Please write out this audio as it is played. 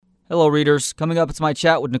Hello, readers. Coming up, it's my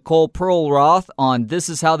chat with Nicole Perlroth on This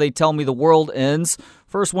Is How They Tell Me the World Ends.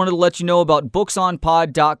 First, wanted to let you know about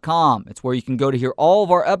booksonpod.com. It's where you can go to hear all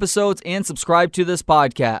of our episodes and subscribe to this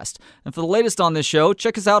podcast. And for the latest on this show,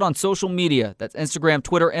 check us out on social media. That's Instagram,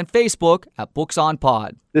 Twitter, and Facebook at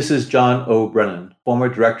BooksOnPod. This is John O. Brennan, former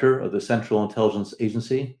director of the Central Intelligence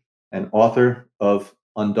Agency and author of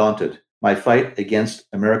Undaunted, My Fight Against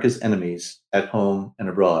America's Enemies at Home and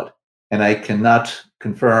Abroad. And I cannot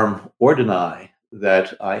confirm or deny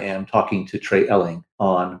that I am talking to Trey Elling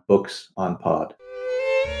on Books on Pod.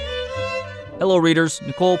 Hello, readers.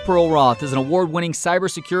 Nicole Perlroth is an award-winning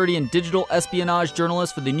cybersecurity and digital espionage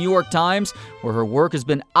journalist for the New York Times, where her work has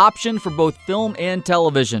been optioned for both film and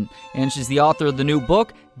television. And she's the author of the new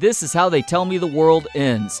book, This Is How They Tell Me the World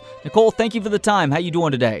Ends. Nicole, thank you for the time. How you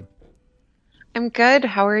doing today? I'm good.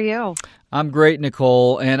 How are you? I'm great,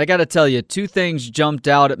 Nicole, and I got to tell you, two things jumped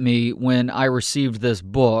out at me when I received this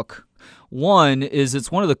book. One is it's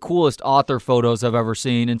one of the coolest author photos I've ever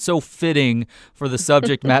seen and so fitting for the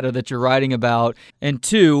subject matter that you're writing about. And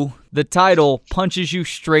two, the title punches you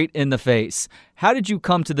straight in the face. How did you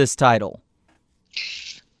come to this title?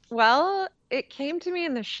 Well, it came to me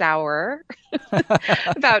in the shower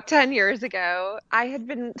about 10 years ago. I had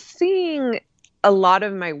been seeing a lot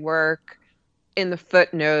of my work in the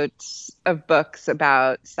footnotes of books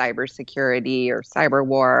about cybersecurity or cyber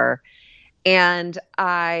war. And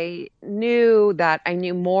I knew that I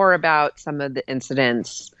knew more about some of the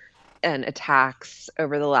incidents and attacks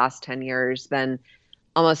over the last 10 years than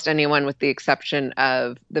almost anyone, with the exception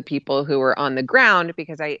of the people who were on the ground,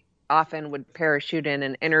 because I often would parachute in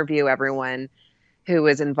and interview everyone who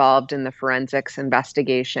was involved in the forensics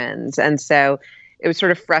investigations. And so it was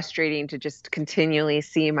sort of frustrating to just continually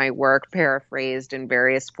see my work paraphrased in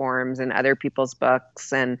various forms in other people's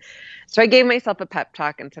books. And so I gave myself a pep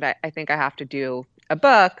talk and said, I think I have to do a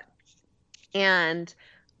book. And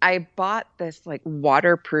I bought this like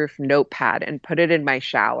waterproof notepad and put it in my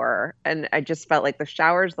shower. And I just felt like the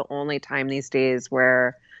shower is the only time these days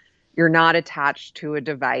where you're not attached to a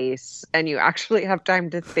device and you actually have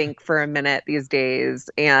time to think for a minute these days.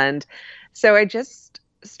 And so I just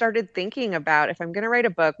started thinking about, if I'm going to write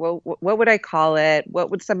a book, well, what would I call it?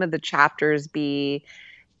 What would some of the chapters be?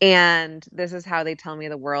 And This Is How They Tell Me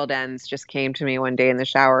the World Ends just came to me one day in the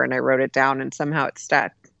shower, and I wrote it down, and somehow it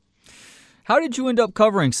stuck. How did you end up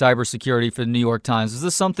covering cybersecurity for the New York Times? Is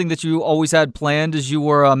this something that you always had planned as you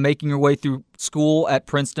were making your way through school at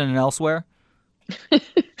Princeton and elsewhere?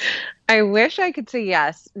 I wish I could say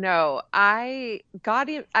yes. No, I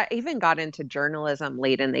even got into journalism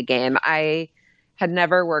late in the game. I had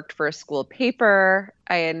never worked for a school paper.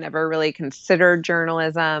 I had never really considered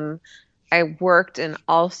journalism. I worked in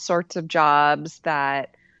all sorts of jobs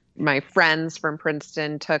that my friends from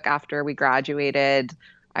Princeton took after we graduated.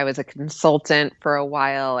 I was a consultant for a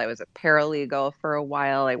while. I was a paralegal for a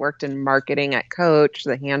while. I worked in marketing at Coach,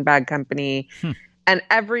 the handbag company. And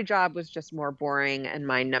every job was just more boring and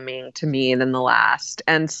mind-numbing to me than the last.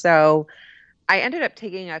 And so I ended up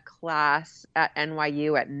taking a class at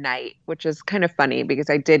NYU at night, which is kind of funny because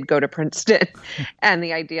I did go to Princeton. And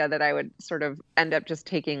the idea that I would sort of end up just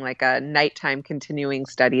taking like a nighttime continuing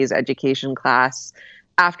studies education class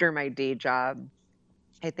after my day job,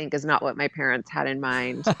 I think is not what my parents had in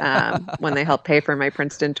mind when they helped pay for my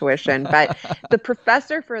Princeton tuition. But the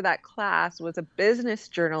professor for that class was a business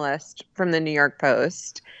journalist from the New York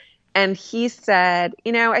Post. And he said,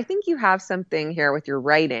 I think you have something here with your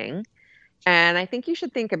writing. And I think you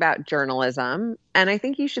should think about journalism. And I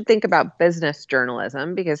think you should think about business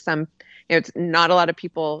journalism, because it's not a lot of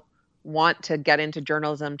people want to get into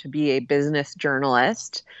journalism to be a business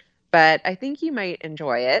journalist. But I think you might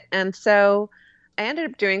enjoy it. And so I ended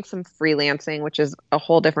up doing some freelancing, which is a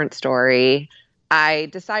whole different story. I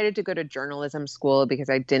decided to go to journalism school because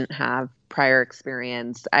I didn't have prior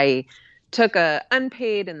experience. I took a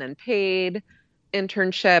unpaid and then paid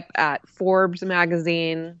internship at Forbes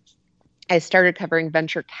magazine. I started covering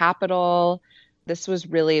venture capital. This was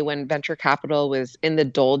really when venture capital was in the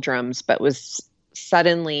doldrums, but was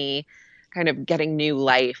suddenly kind of getting new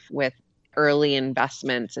life with early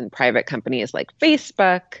investments in private companies like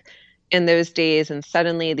Facebook in those days. And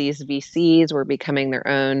suddenly these VCs were becoming their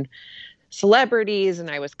own celebrities, and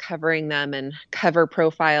I was covering them in cover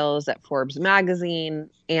profiles at Forbes magazine.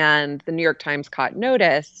 And the New York Times caught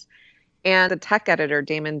notice. And the tech editor,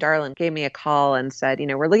 Damon Darlin, gave me a call and said,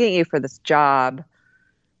 we're looking at you for this job.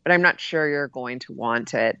 but I'm not sure you're going to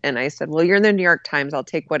want it. And I said, well, you're in the New York Times. I'll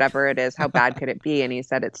take whatever it is. How bad could it be? And he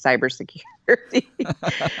said, it's cybersecurity.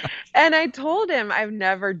 And I told him I've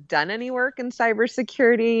never done any work in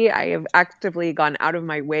cybersecurity. I have actively gone out of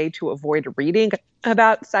my way to avoid reading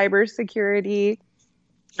about cybersecurity.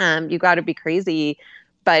 You got to be crazy.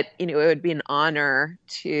 But, it would be an honor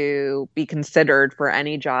to be considered for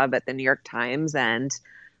any job at the New York Times. And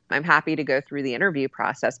I'm happy to go through the interview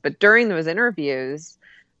process. But during those interviews,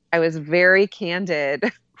 I was very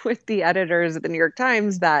candid with the editors at the New York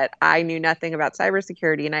Times that I knew nothing about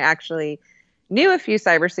cybersecurity. And I actually knew a few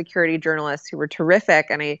cybersecurity journalists who were terrific.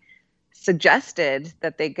 And I suggested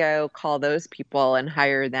that they go call those people and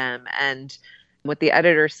hire them. And what the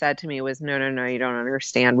editor said to me was, no, you don't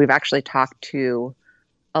understand. We've actually talked to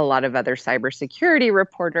a lot of other cybersecurity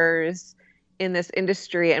reporters in this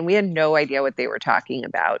industry, and we had no idea what they were talking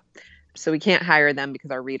about. So we can't hire them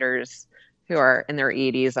because our readers who are in their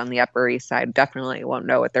 80s on the Upper East Side definitely won't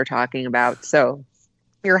know what they're talking about. So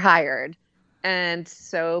you're hired. And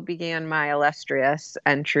so began my illustrious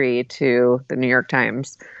entry to the New York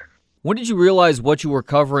Times. When did you realize what you were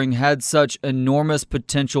covering had such enormous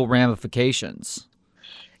potential ramifications?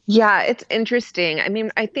 Yeah, it's interesting. I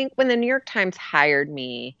mean, I think when the New York Times hired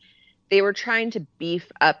me, they were trying to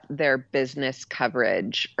beef up their business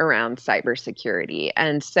coverage around cybersecurity.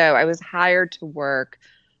 And so I was hired to work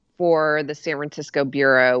for the San Francisco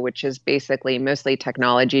Bureau, which is basically mostly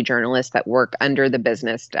technology journalists that work under the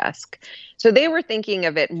business desk. So they were thinking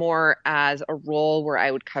of it more as a role where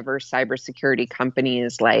I would cover cybersecurity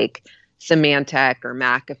companies like Symantec or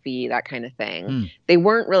McAfee, that kind of thing. They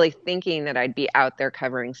weren't really thinking that I'd be out there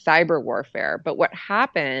covering cyber warfare. But what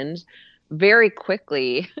happened very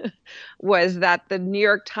quickly was that the New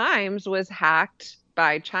York Times was hacked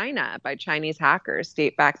by China, by Chinese hackers,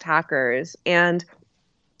 state-backed hackers. And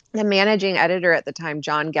the managing editor at the time,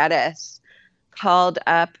 John Geddes, called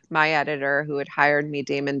up my editor who had hired me,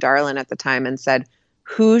 Damon Darlin, at the time and said,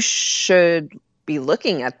 who should be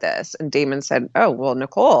looking at this? And Damon said, oh, well,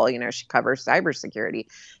 Nicole, she covers cybersecurity.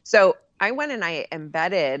 So I went and I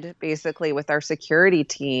embedded basically with our security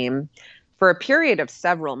team for a period of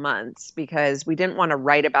several months because we didn't want to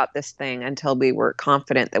write about this thing until we were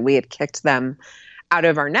confident that we had kicked them out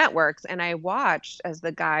of our networks. And I watched as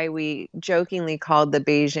the guy we jokingly called the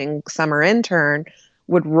Beijing summer intern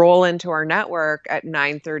would roll into our network at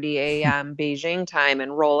 9:30 a.m. Beijing time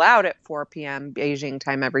and roll out at 4 p.m. Beijing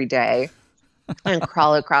time every day and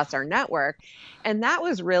crawl across our network. And that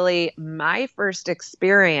was really my first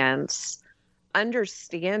experience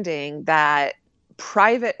understanding that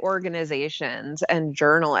private organizations and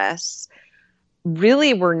journalists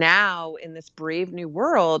really were now in this brave new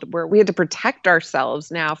world where we had to protect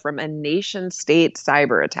ourselves now from a nation state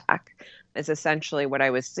cyber attack is essentially what I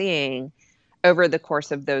was seeing over the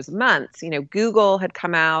course of those months. Google had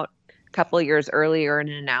come out a couple of years earlier and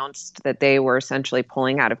announced that they were essentially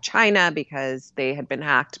pulling out of China because they had been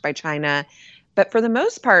hacked by China. But for the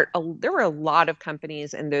most part, there were a lot of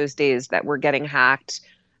companies in those days that were getting hacked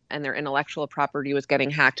and their intellectual property was getting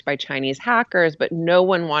hacked by Chinese hackers, but no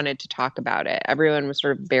one wanted to talk about it. Everyone was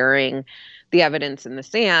sort of burying the evidence in the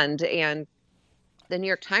sand. And the New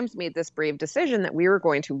York Times made this brave decision that we were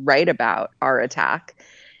going to write about our attack.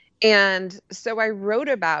 And so I wrote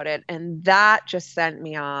about it, and that just sent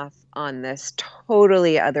me off on this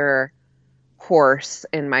totally other course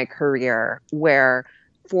in my career where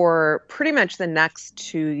for pretty much the next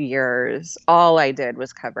 2 years, all I did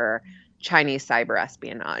was cover Chinese cyber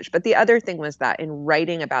espionage. But the other thing was that in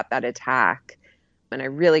writing about that attack, and I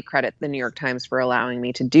really credit the New York Times for allowing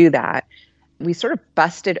me to do that, we sort of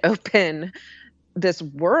busted open this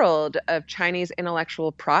world of Chinese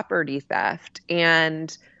intellectual property theft.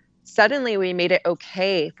 And suddenly we made it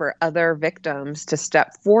okay for other victims to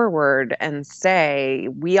step forward and say,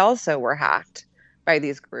 we also were hacked by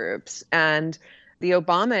these groups. And the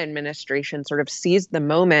Obama administration sort of seized the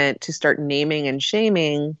moment to start naming and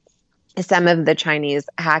shaming some of the Chinese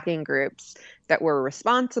hacking groups that were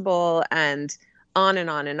responsible and on and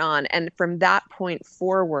on and on. And from that point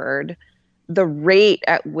forward, the rate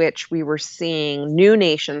at which we were seeing new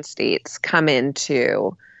nation states come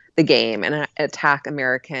into the game and attack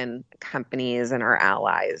American companies and our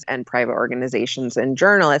allies and private organizations and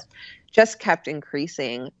journalists just kept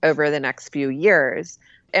increasing over the next few years.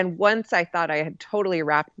 And once I thought I had totally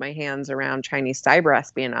wrapped my hands around Chinese cyber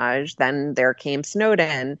espionage, then there came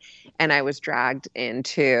Snowden, and I was dragged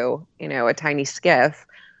into, a tiny skiff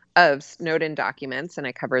of Snowden documents, and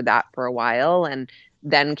I covered that for a while. And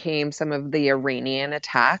then came some of the Iranian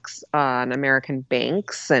attacks on American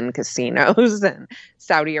banks and casinos and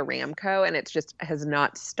Saudi Aramco, and it just has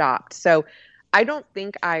not stopped. So I don't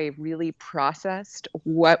think I really processed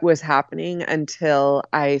what was happening until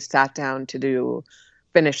I sat down to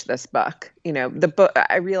finish this book. The book,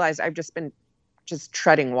 I realized I've just been just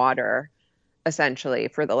treading water essentially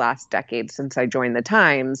for the last decade since I joined the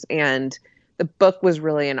Times. And the book was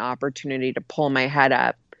really an opportunity to pull my head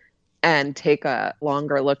up and take a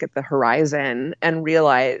longer look at the horizon and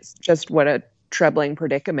realize just what a troubling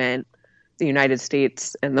predicament the United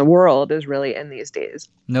States and the world is really in these days.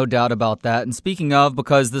 No doubt about that. And speaking of,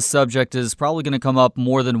 because this subject is probably going to come up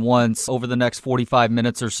more than once over the next 45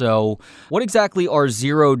 minutes or so, what exactly are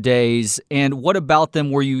 0 days, and what about them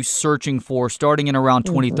were you searching for starting in around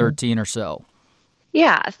 2013 or so?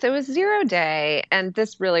 Yeah, so a 0 day, and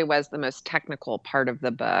this really was the most technical part of the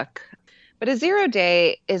book, but a 0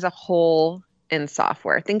 day is a hole in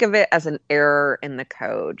software. Think of it as an error in the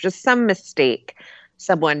code, just some mistake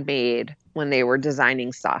someone made when they were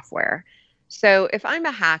designing software. So if I'm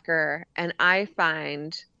a hacker and I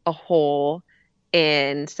find a hole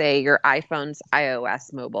in, say, your iPhone's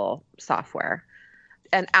iOS mobile software,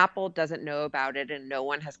 and Apple doesn't know about it and no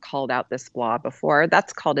one has called out this flaw before,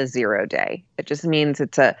 that's called a 0 day. It just means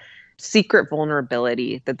it's a secret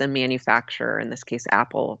vulnerability that the manufacturer, in this case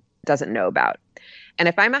Apple, doesn't know about. And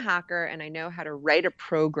if I'm a hacker and I know how to write a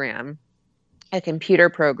program, a computer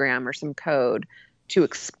program or some code to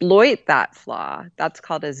exploit that flaw, that's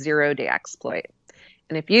called a 0 day exploit.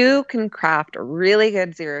 And if you can craft a really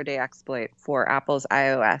good 0 day exploit for Apple's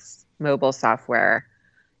iOS mobile software,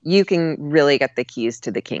 you can really get the keys to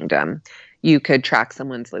the kingdom. You could track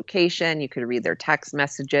someone's location, you could read their text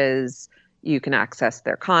messages, you can access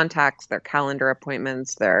their contacts, their calendar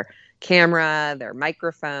appointments, their camera, their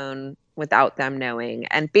microphone without them knowing.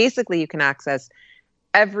 And basically you can access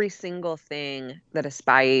every single thing that a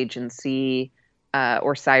spy agency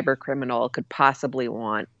or cyber criminal could possibly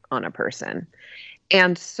want on a person.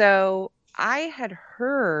 And so I had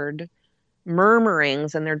heard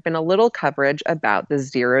murmurings, and there'd been a little coverage about the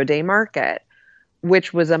 0 day market,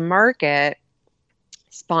 which was a market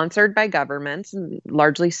sponsored by governments and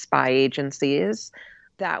largely spy agencies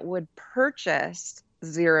that would purchase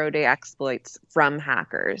 0 day exploits from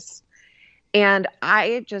hackers. And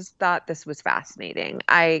I just thought this was fascinating.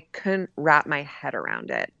 I couldn't wrap my head around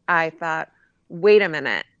it. I thought, wait a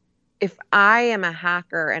minute. If I am a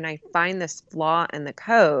hacker and I find this flaw in the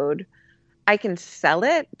code, I can sell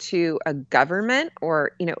it to a government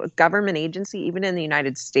or, a government agency, even in the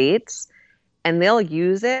United States, and they'll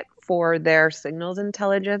use it for their signals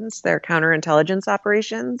intelligence, their counterintelligence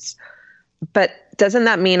operations. But doesn't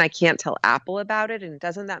that mean I can't tell Apple about it? And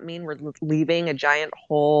doesn't that mean we're leaving a giant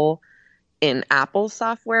hole in Apple's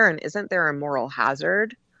software? And isn't there a moral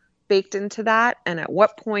hazard baked into that? And at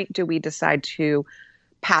what point do we decide to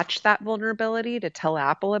patch that vulnerability, to tell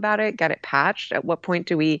Apple about it, get it patched? At what point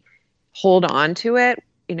do we hold on to it?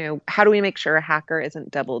 How do we make sure a hacker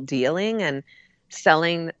isn't double dealing and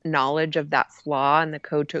selling knowledge of that flaw in the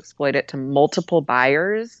code to exploit it to multiple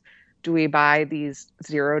buyers? Do we buy these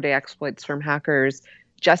 0 day exploits from hackers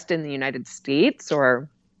just in the United States or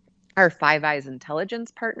our Five Eyes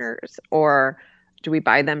intelligence partners? Or do we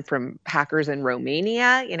buy them from hackers in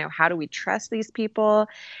Romania? How do we trust these people?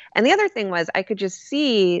 And the other thing was I could just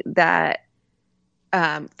see that,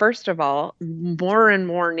 first of all, more and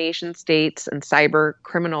more nation states and cyber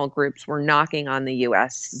criminal groups were knocking on the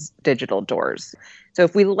U.S. digital doors. So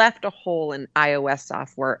if we left a hole in iOS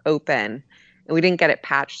software open and we didn't get it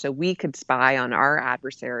patched so we could spy on our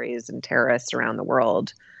adversaries and terrorists around the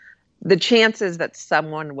world, the chances that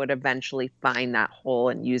someone would eventually find that hole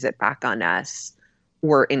and use it back on us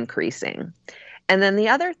were increasing. And then the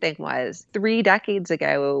other thing was 3 decades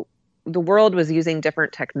ago, the world was using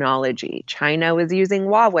different technology. China was using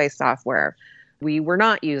Huawei software. We were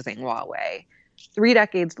not using Huawei. 3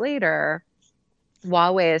 decades later,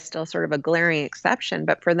 Huawei is still sort of a glaring exception,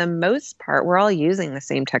 but for the most part, we're all using the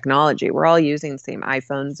same technology. We're all using the same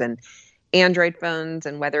iPhones and Android phones,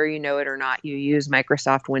 and whether you know it or not, you use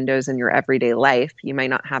Microsoft Windows in your everyday life. You might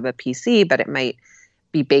not have a PC, but it might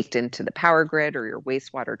be baked into the power grid or your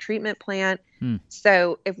wastewater treatment plant.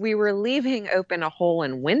 So if we were leaving open a hole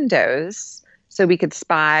in Windows so we could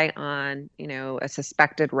spy on, a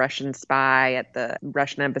suspected Russian spy at the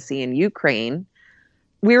Russian embassy in Ukraine,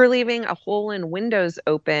 we were leaving a hole in Windows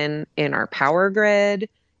open in our power grid,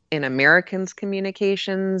 in Americans'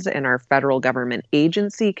 communications, in our federal government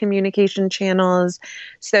agency communication channels.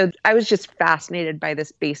 So I was just fascinated by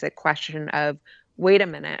this basic question of, wait a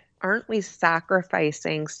minute, aren't we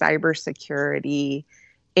sacrificing cybersecurity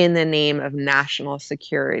in the name of national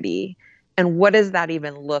security? And what does that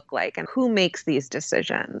even look like? And who makes these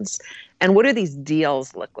decisions? And what do these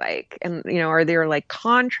deals look like? And, are there like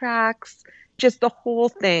contracts Just the whole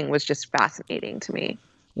thing was just fascinating to me.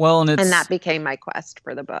 Well, and that became my quest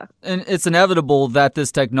for the book. And it's inevitable that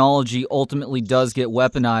this technology ultimately does get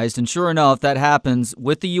weaponized. And sure enough, that happens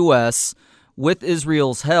with the U.S., with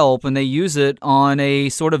Israel's help, and they use it on a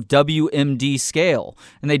sort of WMD scale.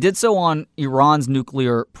 And they did so on Iran's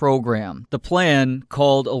nuclear program. The plan,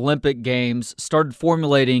 called Olympic Games, started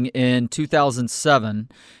formulating in 2007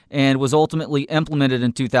 and was ultimately implemented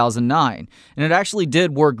in 2009. And it actually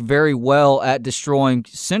did work very well at destroying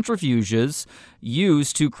centrifuges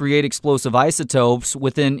used to create explosive isotopes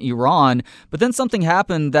within Iran. But then something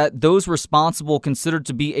happened that those responsible considered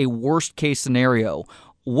to be a worst-case scenario.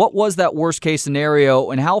 What was that worst-case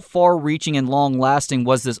scenario, and how far-reaching and long-lasting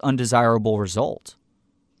was this undesirable result?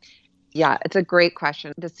 Yeah, it's a great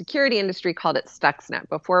question. The security industry called it Stuxnet.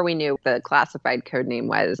 Before we knew the classified code name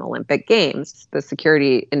was Olympic Games, the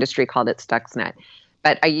security industry called it Stuxnet.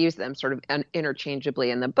 But I use them sort of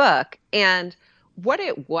interchangeably in the book. And what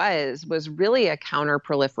it was really a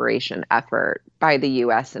counter-proliferation effort by the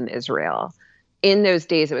U.S. and Israel. In those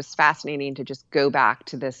days, it was fascinating to just go back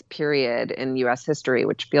to this period in U.S. history,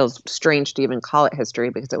 which feels strange to even call it history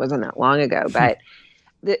because it wasn't that long ago. But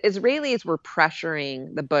the Israelis were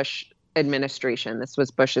pressuring the Bush administration, this was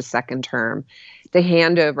Bush's second term, to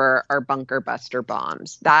hand over our bunker buster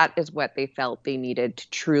bombs. That is what they felt they needed to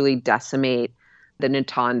truly decimate the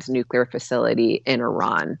Natanz nuclear facility in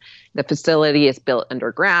Iran. The facility is built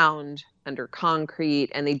underground, under concrete,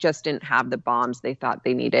 and they just didn't have the bombs they thought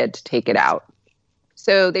they needed to take it out.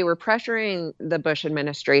 So they were pressuring the Bush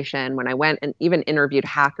administration. When I went and even interviewed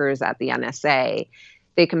hackers at the NSA,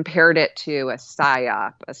 they compared it to a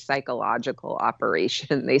PSYOP, a psychological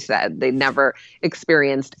operation. They said they never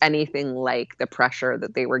experienced anything like the pressure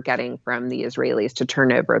that they were getting from the Israelis to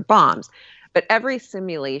turn over bombs. But every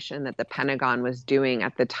simulation that the Pentagon was doing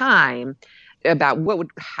at the time about what would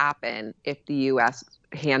happen if the U.S.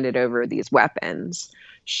 handed over these weapons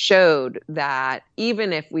showed that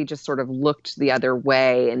even if we just sort of looked the other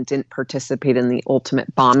way and didn't participate in the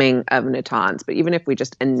ultimate bombing of Natanz, but even if we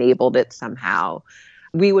just enabled it somehow,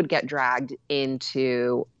 we would get dragged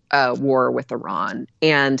into a war with Iran.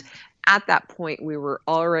 And at that point, we were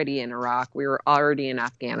already in Iraq. We were already in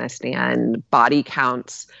Afghanistan. Body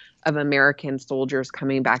counts of American soldiers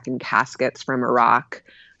coming back in caskets from Iraq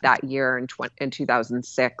that year in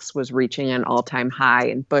 2006 was reaching an all-time high,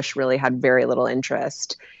 and Bush really had very little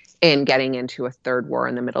interest in getting into a third war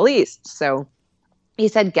in the Middle East. So he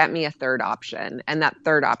said, get me a third option, and that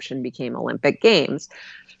third option became Olympic Games.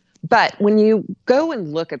 But when you go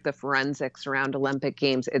and look at the forensics around Olympic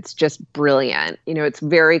Games, it's just brilliant. You know, it's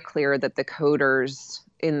very clear that the coders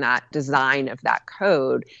in that design of that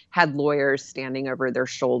code had lawyers standing over their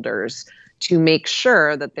shoulders to make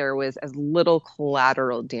sure that there was as little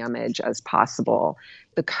collateral damage as possible.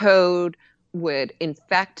 The code would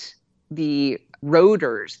infect the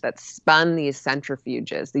rotors that spun these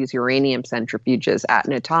centrifuges, these uranium centrifuges at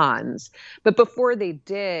Natanz. But before they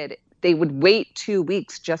did, they would wait 2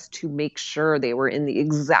 weeks just to make sure they were in the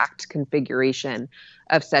exact configuration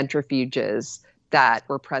of centrifuges that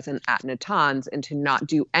were present at Natanz, and to not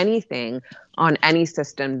do anything on any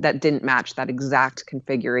system that didn't match that exact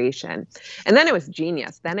configuration. And then it was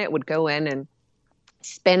genius. Then it would go in and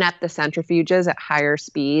spin up the centrifuges at higher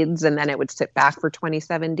speeds, and then it would sit back for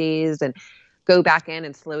 27 days and go back in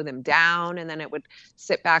and slow them down, and then it would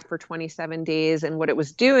sit back for 27 days. And what it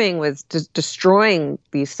was doing was destroying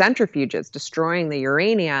these centrifuges, destroying the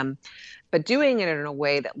uranium, but doing it in a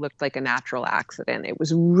way that looked like a natural accident. It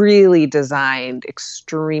was really designed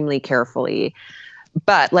extremely carefully.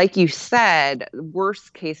 But like you said,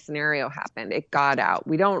 worst case scenario happened. It got out.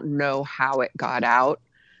 We don't know how it got out.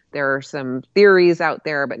 There are some theories out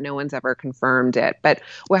there, but no one's ever confirmed it. But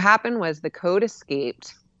what happened was the code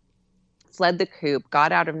escaped, fled the coop,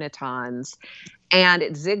 got out of Natanz, and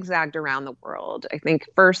it zigzagged around the world. I think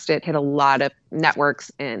first it hit a lot of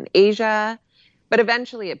networks in Asia, but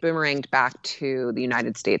eventually it boomeranged back to the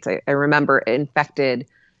United States. I remember it infected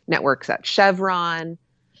networks at Chevron.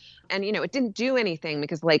 And, you know, it didn't do anything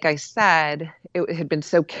because, like I said, it had been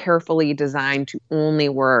so carefully designed to only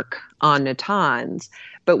work on Natanz.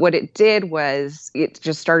 But what it did was it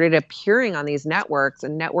just started appearing on these networks,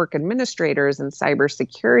 and network administrators and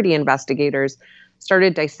cybersecurity investigators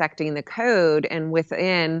started dissecting the code. And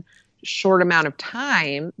within a short amount of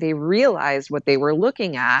time, they realized what they were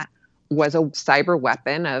looking at was a cyber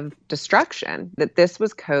weapon of destruction, that this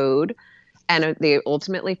was code. And they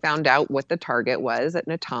ultimately found out what the target was at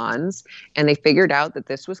Natanz, and they figured out that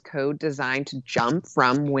this was code designed to jump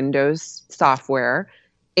from Windows software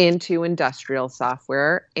into industrial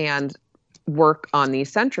software and work on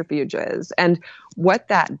these centrifuges. And what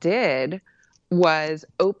that did was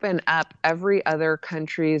open up every other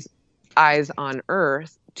country's eyes on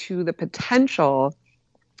earth to the potential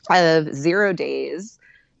of 0 days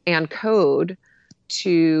and code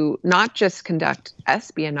to not just conduct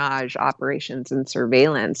espionage operations and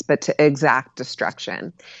surveillance, but to exact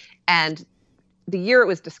destruction. And the year it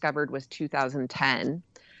was discovered was 2010,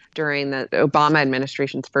 during the Obama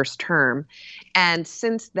administration's first term. And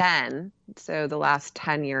since then, so the last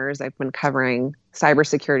 10 years, I've been covering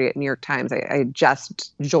cybersecurity at New York Times. I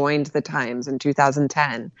just joined the Times in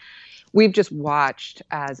 2010. We've just watched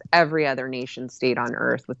as every other nation state on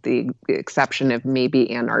earth, with the exception of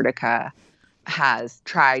maybe Antarctica, has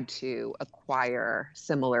tried to acquire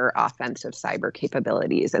similar offensive cyber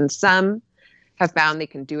capabilities. And some have found they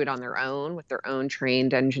can do it on their own with their own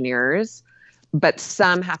trained engineers, but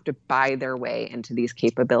some have to buy their way into these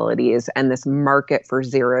capabilities. And this market for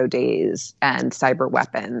 0 days and cyber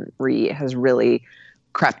weaponry has really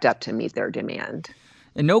crept up to meet their demand.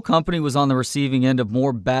 And no company was on the receiving end of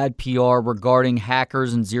more bad PR regarding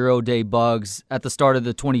hackers and 0-day bugs at the start of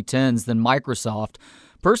the 2010s than Microsoft.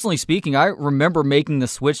 Personally speaking, I remember making the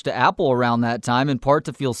switch to Apple around that time, in part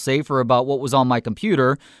to feel safer about what was on my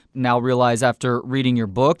computer. Now realize after reading your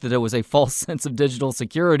book that it was a false sense of digital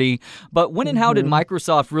security. But when and how did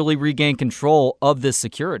Microsoft really regain control of this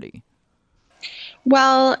security?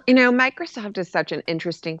 Well, Microsoft is such an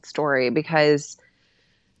interesting story because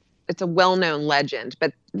it's a well-known legend.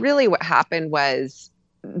 But really what happened was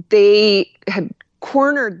they had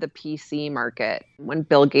cornered the PC market when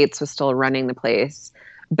Bill Gates was still running the place.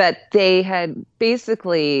 But they had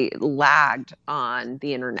basically lagged on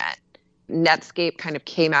the internet. Netscape kind of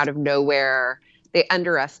came out of nowhere. They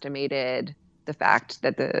underestimated the fact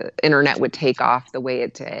that the internet would take off the way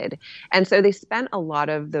it did. And so they spent a lot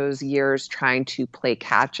of those years trying to play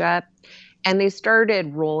catch up. And they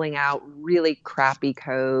started rolling out really crappy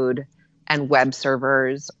code and web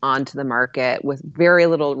servers onto the market with very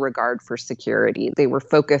little regard for security. They were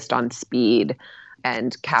focused on speed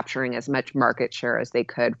and capturing as much market share as they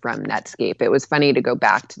could from Netscape. It was funny to go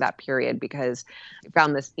back to that period because I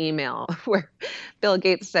found this email where Bill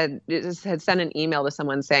Gates had sent an email to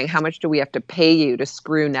someone saying, "How much do we have to pay you to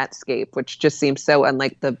screw Netscape?" Which just seems so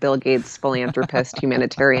unlike the Bill Gates philanthropist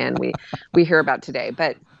humanitarian we hear about today.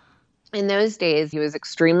 But in those days, he was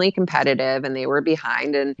extremely competitive and they were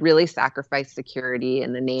behind and really sacrificed security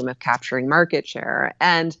in the name of capturing market share.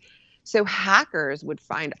 And so hackers would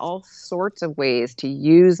find all sorts of ways to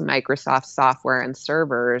use Microsoft software and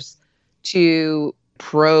servers to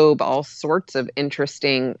probe all sorts of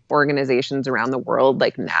interesting organizations around the world,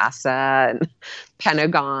 like NASA and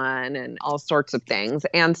Pentagon and all sorts of things.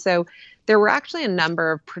 And so there were actually a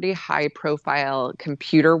number of pretty high-profile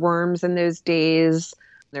computer worms in those days.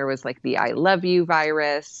 There was like the I love you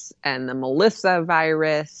virus and the Melissa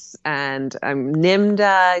virus and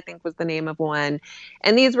Nimda, I think was the name of one.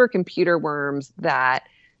 And these were computer worms that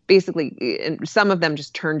basically, some of them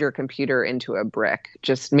just turned your computer into a brick,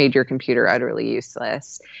 just made your computer utterly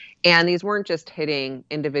useless. And these weren't just hitting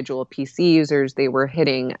individual PC users, they were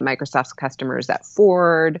hitting Microsoft's customers at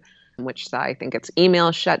Ford, which saw, I think, its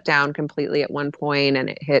email shut down completely at one point, and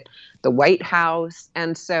it hit the White House.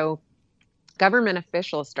 And so government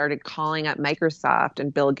officials started calling up Microsoft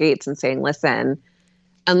and Bill Gates and saying, "Listen,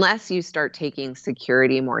 unless you start taking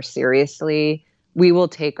security more seriously, we will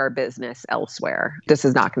take our business elsewhere. This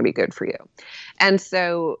is not going to be good for you." And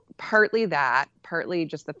so partly that, partly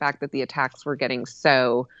just the fact that the attacks were getting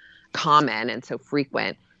so common and so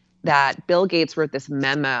frequent, that Bill Gates wrote this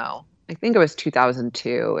memo. I think it was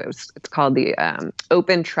 2002. It's called the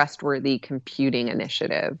Open Trustworthy Computing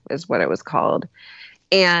Initiative is what it was called.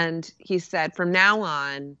 And he said, from now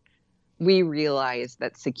on, we realize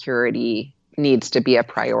that security needs to be a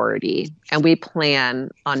priority, and we plan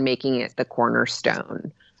on making it the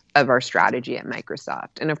cornerstone of our strategy at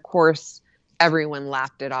Microsoft. And of course, everyone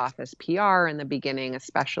laughed it off as PR in the beginning,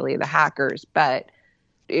 especially the hackers, but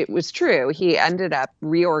it was true. He ended up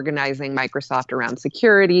reorganizing Microsoft around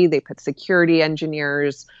security. They put security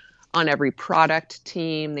engineers on every product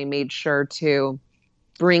team. They made sure to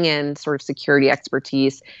bring in sort of security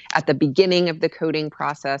expertise at the beginning of the coding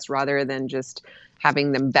process rather than just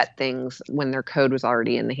having them vet things when their code was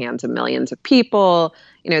already in the hands of millions of people.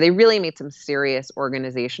 They really made some serious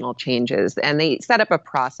organizational changes, and they set up a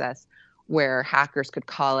process where hackers could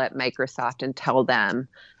call up Microsoft and tell them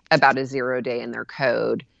about a 0 day in their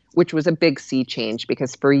code, which was a big sea change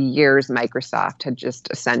because for years Microsoft had just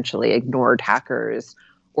essentially ignored hackers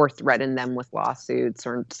or threatened them with lawsuits,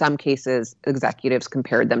 or in some cases, executives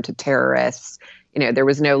compared them to terrorists. There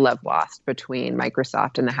was no love lost between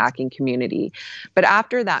Microsoft and the hacking community. But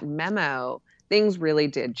after that memo, things really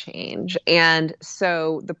did change. And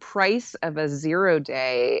so the price of a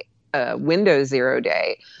 0-day, Windows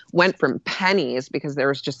 0-day, went from pennies, because there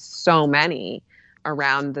was just so many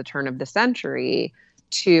around the turn of the century,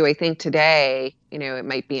 to, I think today, it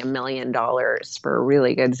might be $1 million for a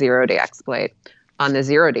really good 0-day exploit on the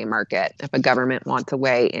 0-day market if a government wants a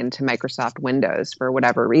way into Microsoft Windows for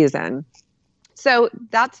whatever reason. So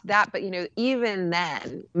that's that. But, even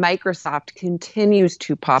then, Microsoft continues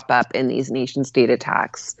to pop up in these nation state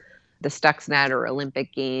attacks. The Stuxnet, or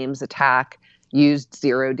Olympic Games attack, used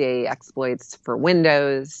 0-day exploits for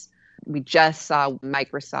Windows. We just saw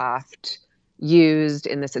Microsoft used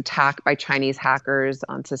in this attack by Chinese hackers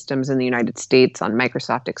on systems in the United States on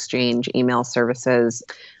Microsoft Exchange email services.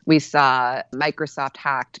 We saw Microsoft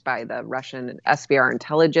hacked by the Russian SVR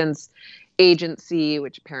intelligence agency,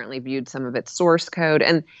 which apparently viewed some of its source code.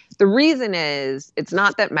 And the reason is, it's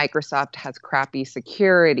not that Microsoft has crappy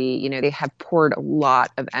security. They have poured a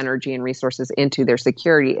lot of energy and resources into their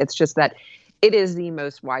security. It's just that it is the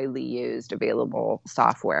most widely used available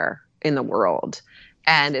software in the world.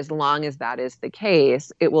 And as long as that is the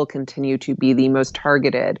case, it will continue to be the most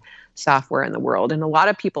targeted software in the world. And a lot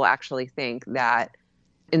of people actually think that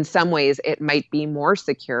in some ways it might be more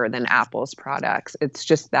secure than Apple's products. It's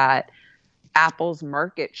just that Apple's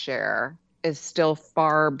market share is still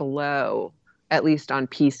far below, at least on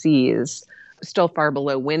PCs, still far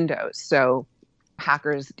below Windows. So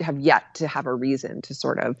hackers have yet to have a reason to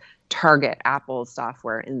sort of target Apple's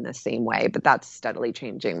software in the same way. But that's steadily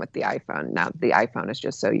changing with the iPhone. Now the iPhone is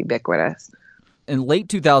just so ubiquitous. In late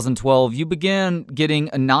 2012, you began getting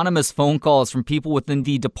anonymous phone calls from people within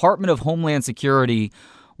the Department of Homeland Security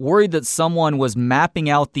worried that someone was mapping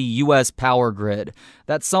out the U.S. power grid.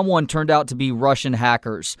 That someone turned out to be Russian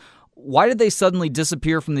hackers. Why did they suddenly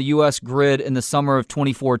disappear from the U.S. grid in the summer of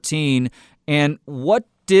 2014? And what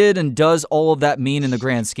did and does all of that mean in the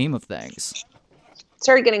grand scheme of things?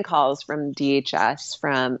 Started getting calls from DHS,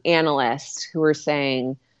 from analysts who were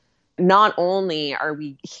saying, not only are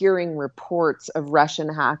we hearing reports of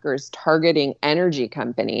Russian hackers targeting energy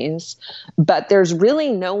companies, but there's really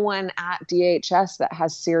no one at DHS that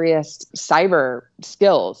has serious cyber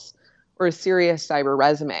skills or a serious cyber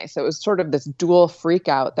resume. So it was sort of this dual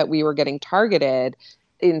freakout that we were getting targeted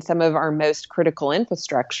in some of our most critical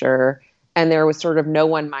infrastructure, and there was sort of no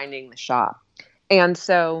one minding the shop. And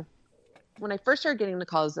so when I first started getting the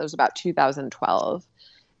calls, it was about 2012.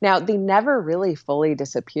 Now, they never really fully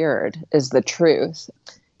disappeared, is the truth.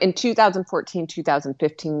 In 2014,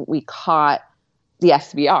 2015, we caught the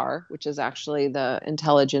SVR, which is actually the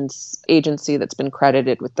intelligence agency that's been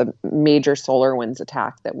credited with the major SolarWinds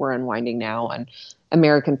attack that we're unwinding now on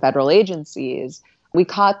American federal agencies. We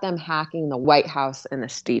caught them hacking the White House and the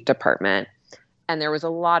State Department. And there was a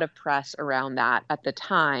lot of press around that at the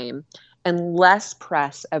time, and less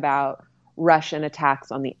press about Russian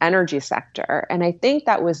attacks on the energy sector. And I think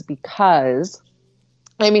that was because,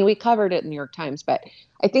 we covered it in the New York Times, but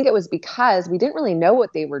I think it was because we didn't really know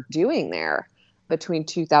what they were doing there between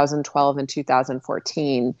 2012 and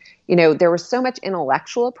 2014. There was so much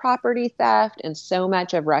intellectual property theft, and so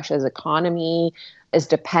much of Russia's economy is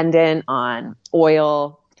dependent on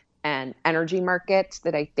oil and energy markets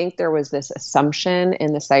that I think there was this assumption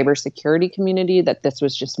in the cybersecurity community that this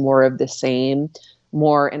was just more of the same,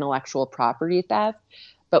 more intellectual property theft.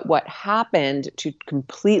 But what happened to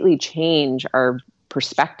completely change our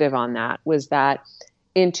perspective on that was that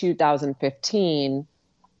in 2015,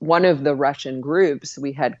 one of the Russian groups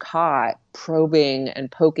we had caught probing and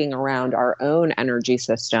poking around our own energy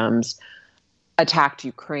systems attacked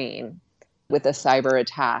Ukraine with a cyber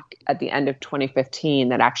attack at the end of 2015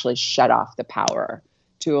 that actually shut off the power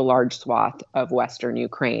to a large swath of Western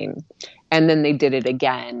Ukraine. And then they did it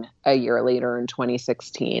again a year later in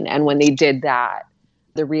 2016. And when they did that,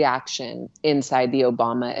 the reaction inside the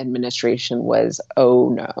Obama administration was, oh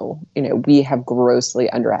no, we have grossly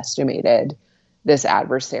underestimated this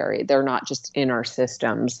adversary. They're not just in our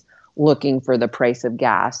systems looking for the price of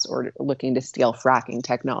gas or looking to steal fracking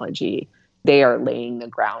technology. They are laying the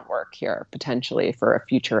groundwork here potentially for a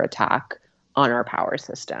future attack on our power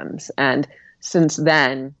systems. And since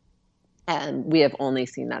then, we have only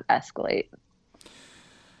seen that escalate.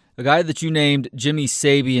 The guy that you named, Jimmy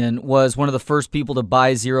Sabian, was one of the first people to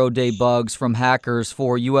buy zero-day bugs from hackers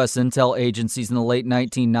for U.S. intel agencies in the late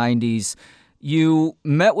 1990s. You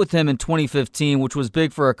met with him in 2015, which was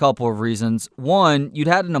big for a couple of reasons. One, you'd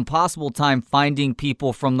had an impossible time finding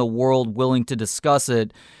people from the world willing to discuss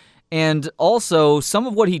it. And also, some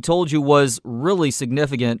of what he told you was really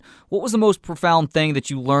significant. What was the most profound thing that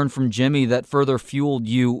you learned from Jimmy that further fueled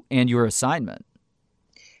you and your assignment?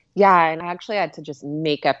 Yeah, and I actually had to just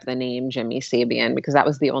make up the name Jimmy Sabian because that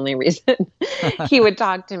was the only reason he would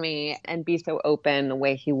talk to me and be so open the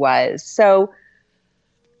way he was. So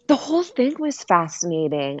the whole thing was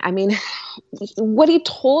fascinating. I mean, what he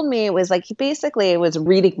told me was like he basically was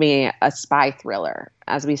reading me a spy thriller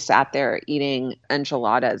as we sat there eating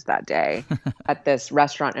enchiladas that day at this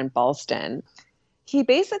restaurant in Ballston. He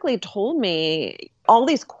basically told me all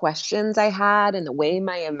these questions I had and the way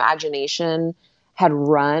my imagination had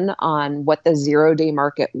run on what the 0 day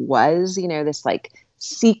market was, this like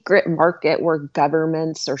secret market where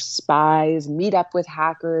governments or spies meet up with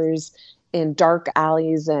hackers in dark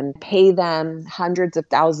alleys and pay them hundreds of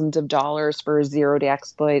thousands of dollars for a 0 day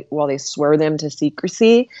exploit while they swear them to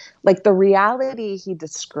secrecy. Like the reality he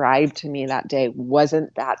described to me that day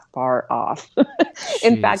wasn't that far off.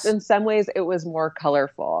 In fact, Jeez. in some ways, it was more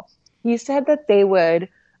colorful. He said that they would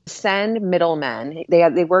send middlemen.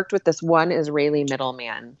 They worked with this one Israeli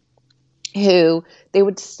middleman who they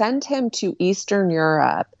would send him to Eastern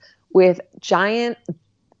Europe with giant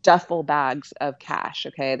duffel bags of cash.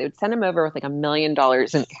 Okay. They would send him over with like $1 million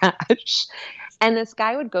in cash. And this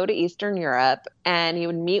guy would go to Eastern Europe and he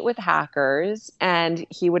would meet with hackers and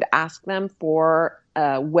he would ask them for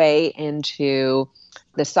a way into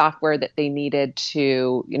the software that they needed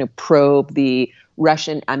to, probe the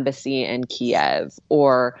Russian embassy in Kiev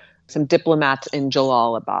or some diplomats in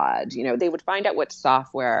Jalalabad. They would find out what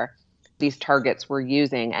software these targets were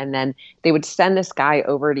using. And then they would send this guy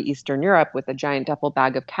over to Eastern Europe with a giant duffel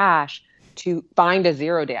bag of cash to find a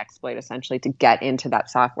 0 day exploit, essentially, to get into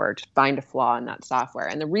that software, to find a flaw in that software.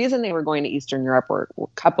 And the reason they were going to Eastern Europe were a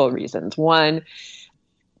couple of reasons. One,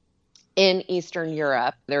 in Eastern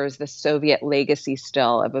Europe, there was the Soviet legacy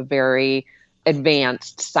still of a very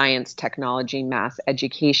advanced science, technology, math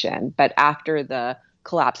education. But after the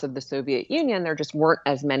collapse of the Soviet Union, there just weren't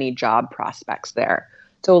as many job prospects there.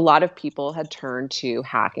 So a lot of people had turned to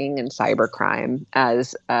hacking and cybercrime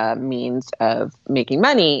as a means of making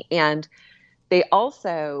money. And they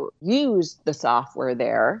also used the software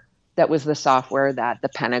there. That was the software that the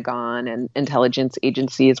Pentagon and intelligence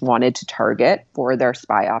agencies wanted to target for their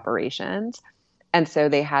spy operations. And so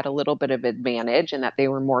they had a little bit of advantage in that they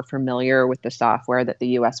were more familiar with the software that the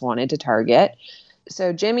US wanted to target.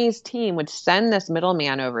 So Jimmy's team would send this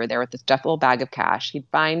middleman over there with this duffel bag of cash. He'd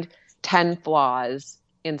find 10 flaws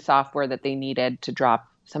in software that they needed to drop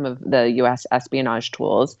some of the US espionage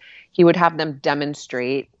tools. He would have them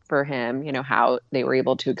demonstrate for him, how they were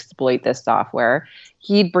able to exploit this software.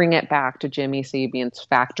 He'd bring it back to Jimmy Sabian's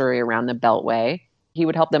factory around the Beltway. He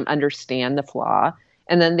would help them understand the flaw,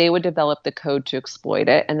 and then they would develop the code to exploit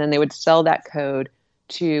it, and then they would sell that code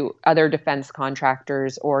to other defense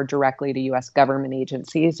contractors or directly to US government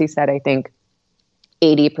agencies. He said, I think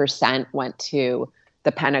 80% went to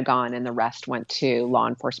the Pentagon and the rest went to law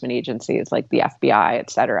enforcement agencies like the FBI, et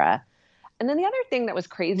cetera. And then the other thing that was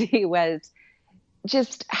crazy was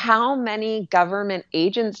just how many government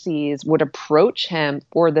agencies would approach him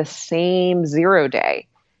for the same 0 day.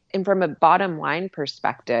 And from a bottom line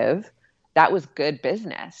perspective, that was good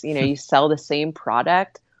business. You sell the same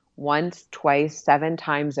product once, twice, 7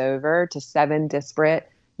 times over to 7 disparate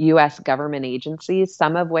US government agencies,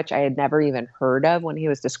 some of which I had never even heard of when he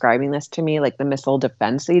was describing this to me, like the Missile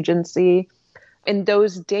Defense Agency. In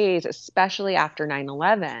those days, especially after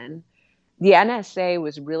 9/11, the NSA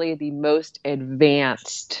was really the most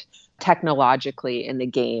advanced technologically in the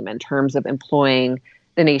game in terms of employing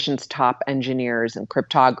the nation's top engineers and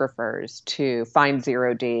cryptographers to find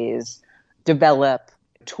 0 days, develop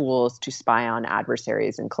tools to spy on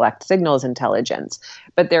adversaries and collect signals intelligence.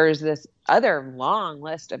 But there is this other long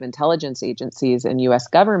list of intelligence agencies in US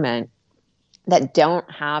government that don't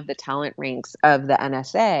have the talent ranks of the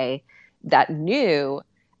NSA that knew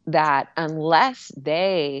that unless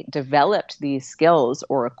they developed these skills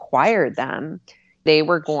or acquired them, they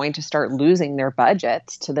were going to start losing their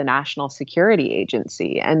budgets to the National Security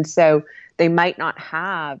Agency. And so they might not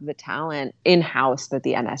have the talent in-house that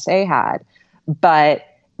the NSA had, but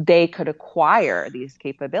they could acquire these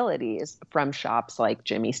capabilities from shops like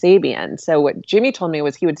Jimmy Sabian. So what Jimmy told me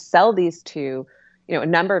was he would sell these to, a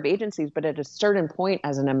number of agencies, but at a certain point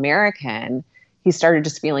as an American, he started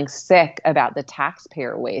just feeling sick about the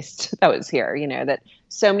taxpayer waste that was here, that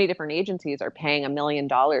so many different agencies are paying $1 million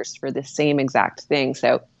for the same exact thing.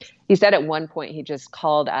 So he said at one point he just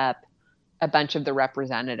called up a bunch of the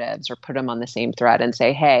representatives or put them on the same thread and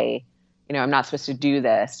say, hey, I'm not supposed to do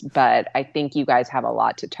this, but I think you guys have a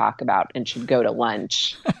lot to talk about and should go to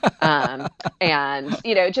lunch. And,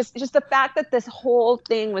 just the fact that this whole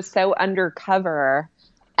thing was so undercover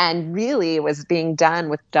And really it was being done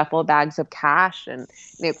with duffel bags of cash and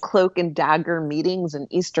cloak and dagger meetings in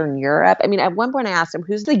Eastern Europe. I mean, at one point I asked him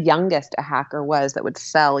who's the youngest a hacker was that would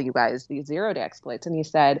sell you guys these zero-day exploits. And he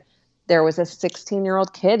said there was a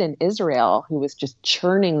 16-year-old kid in Israel who was just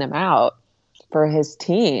churning them out for his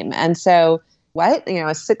team. And so a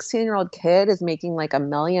 16-year-old kid is making like $1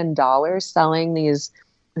 million selling these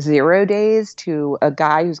 0 days to a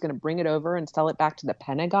guy who's going to bring it over and sell it back to the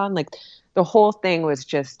Pentagon. Like the whole thing was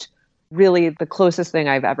just really the closest thing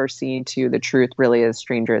I've ever seen to the truth really is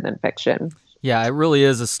Stranger Than Fiction. Yeah, it really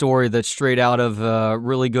is a story that's straight out of a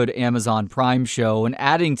really good Amazon Prime show. And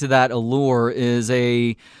adding to that allure is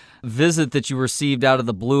a visit that you received out of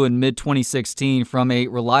the blue in mid-2016 from a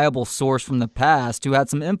reliable source from the past who had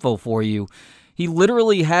some info for you. He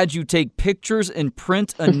literally had you take pictures and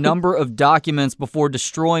print a number of documents before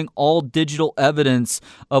destroying all digital evidence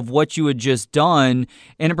of what you had just done,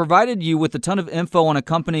 and it provided you with a ton of info on a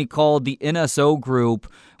company called the NSO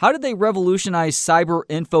Group. How did they revolutionize cyber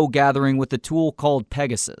info gathering with a tool called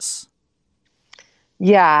Pegasus?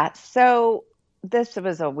 Yeah, so this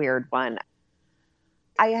was a weird one.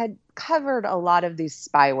 I had covered a lot of these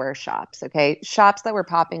spyware shops, shops that were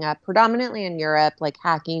popping up predominantly in Europe, like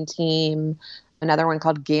Hacking Team, another one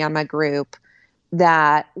called Gamma Group,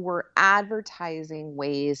 that were advertising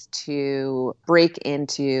ways to break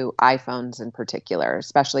into iPhones in particular,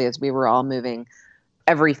 especially as we were all moving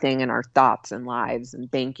everything in our thoughts and lives and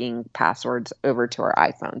banking passwords over to our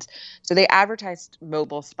iPhones. So they advertised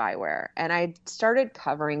mobile spyware, and I started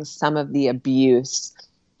covering some of the abuse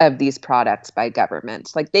of these products by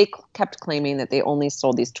governments. Like they kept claiming that they only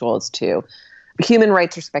sold these tools to human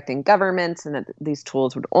rights respecting governments and that these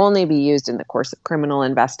tools would only be used in the course of criminal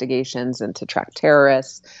investigations and to track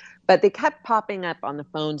terrorists. But they kept popping up on the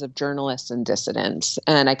phones of journalists and dissidents.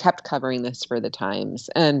 And I kept covering this for the Times.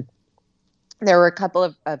 And there were a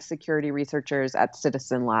couple of security researchers at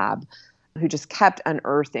Citizen Lab who just kept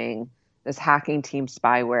unearthing this Hacking Team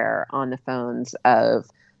spyware on the phones of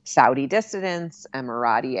Saudi dissidents,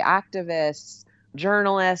 Emirati activists,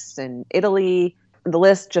 journalists in Italy. The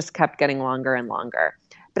list just kept getting longer and longer.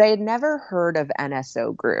 But I had never heard of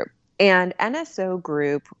NSO Group. And NSO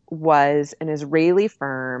Group was an Israeli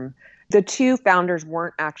firm. The two founders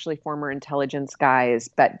weren't actually former intelligence guys,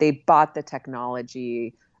 but they bought the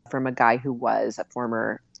technology from a guy who was a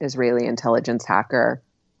former Israeli intelligence hacker.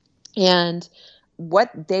 And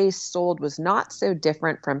what they sold was not so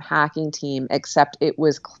different from Hacking Team, except it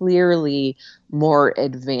was clearly more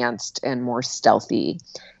advanced and more stealthy.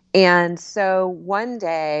 And so one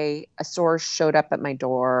day a source showed up at my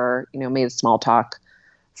door, made a small talk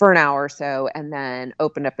for an hour or so, and then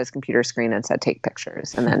opened up his computer screen and said, take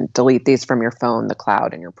pictures and then delete these from your phone, the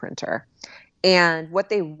cloud, and your printer. And what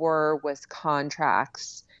they were was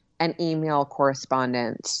contracts and email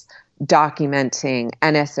correspondence documenting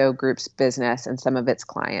NSO Group's business and some of its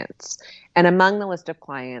clients. And among the list of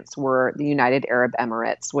clients were the United Arab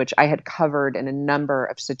Emirates, which I had covered in a number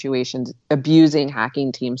of situations abusing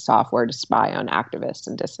Hacking Team software to spy on activists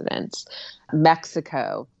and dissidents.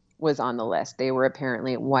 Mexico was on the list. They were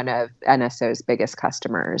apparently one of NSO's biggest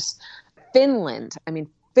customers. Finland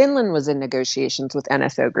was in negotiations with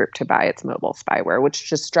NSO Group to buy its mobile spyware, which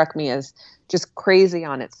just struck me as just crazy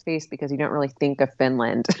on its face because you don't really think of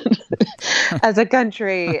Finland as a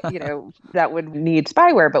country, that would need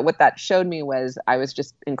spyware. But what that showed me was I was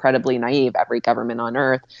just incredibly naive. Every government on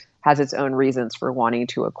earth has its own reasons for wanting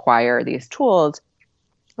to acquire these tools.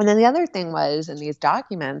 And then the other thing was, in these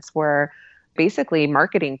documents were basically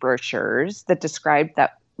marketing brochures that described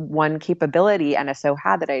that one capability NSO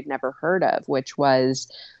had that I'd never heard of, which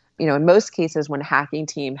was, in most cases when Hacking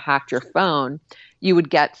Team hacked your phone, you would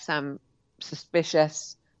get some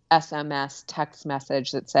suspicious SMS text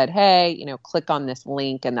message that said, hey, click on this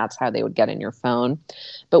link, and that's how they would get in your phone.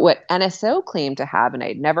 But what NSO claimed to have, and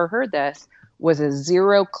I'd never heard this, was a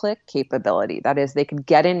zero-click capability. That is, they could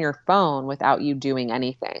get in your phone without you doing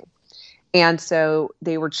anything. And so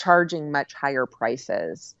they were charging much higher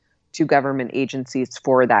prices to government agencies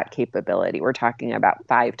for that capability. We're talking about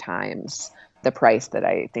 5 times the price that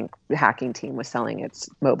I think the Hacking Team was selling its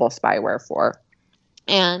mobile spyware for.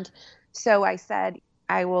 And so I said,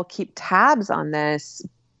 I will keep tabs on this.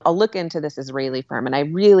 I'll look into this Israeli firm. And I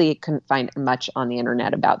really couldn't find much on the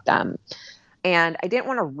internet about them. And I didn't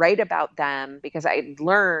want to write about them because I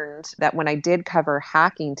learned that when I did cover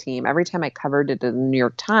Hacking Team, every time I covered it in the New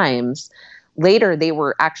York Times, Later, they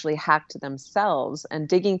were actually hacked themselves. And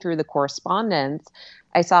digging through the correspondence,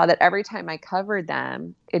 I saw that every time I covered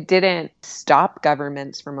them, it didn't stop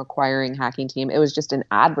governments from acquiring Hacking Team. It was just an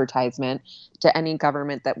advertisement to any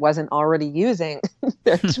government that wasn't already using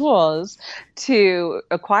their tools to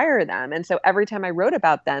acquire them. And so every time I wrote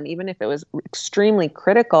about them, even if it was extremely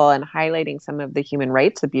critical and highlighting some of the human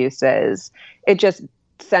rights abuses, it just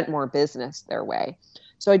sent more business their way.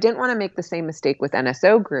 So I didn't want to make the same mistake with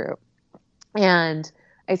NSO Group. And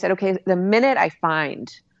I said, okay, the minute I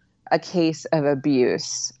find a case of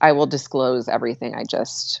abuse, I will disclose everything I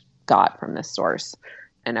just got from this source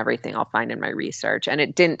and everything I'll find in my research. And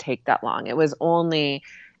it didn't take that long. It was only,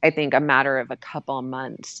 I think, a matter of a couple of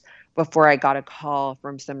months before I got a call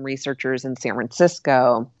from some researchers in San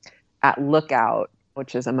Francisco at Lookout,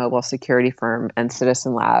 which is a mobile security firm, and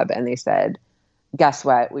Citizen Lab. And they said, guess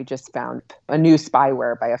what? We just found a new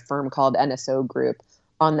spyware by a firm called NSO Group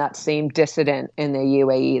on that same dissident in the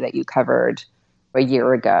UAE that you covered a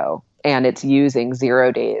year ago. And it's using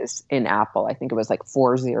 0 days in Apple. I think it was like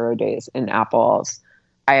 4 0 days in Apple's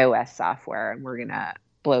iOS software. And we're going to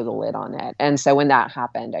blow the lid on it. And so when that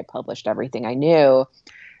happened, I published everything I knew.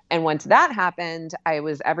 And once that happened, I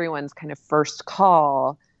was everyone's kind of first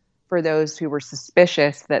call for those who were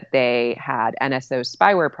suspicious that they had NSO's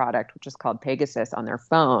spyware product, which is called Pegasus, on their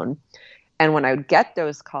phone. And when I would get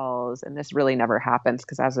those calls, and this really never happens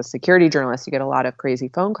because as a security journalist, you get a lot of crazy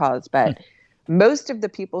phone calls, but most of the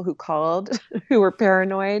people who called who were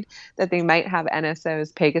paranoid that they might have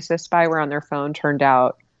NSO's Pegasus spyware on their phone turned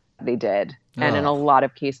out they did. And in a lot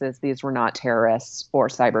of cases, these were not terrorists or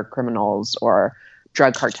cyber criminals or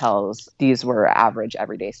drug cartels. These were average,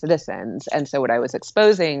 everyday citizens. And so what I was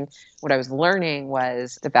exposing, what I was learning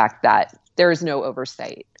was the fact that there is no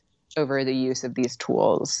oversight over the use of these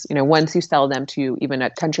tools. You know, once you sell them to even a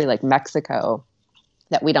country like Mexico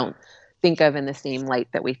that we don't think of in the same light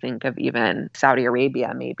that we think of even Saudi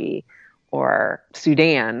Arabia maybe, or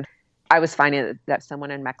Sudan, I was finding that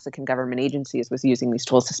someone in Mexican government agencies was using these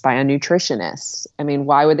tools to spy on nutritionists. I mean,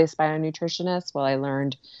 why would they spy on nutritionists? Well, I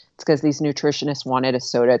learned it's because these nutritionists wanted a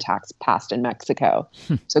soda tax passed in Mexico.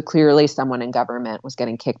 So clearly someone in government was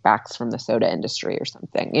getting kickbacks from the soda industry or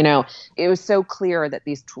something. You know, it was so clear that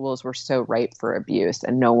these tools were so ripe for abuse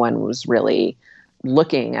and no one was really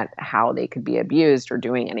looking at how they could be abused or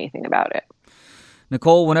doing anything about it.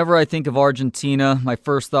 Nicole, whenever I think of Argentina, my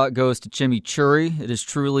first thought goes to chimichurri. It is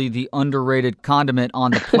truly the underrated condiment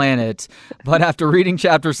on the planet. But after reading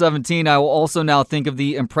Chapter 17, I will also now think of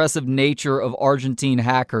the impressive nature of Argentine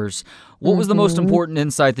hackers. What was the most important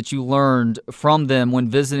insight that you learned from them when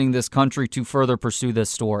visiting this country to further pursue this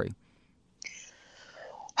story?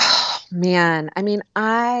 Man, I mean,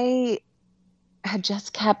 I had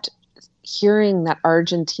just kept hearing that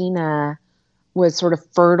Argentina was sort of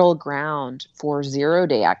fertile ground for 0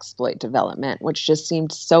 day exploit development, which just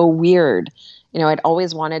seemed so weird. You know, I'd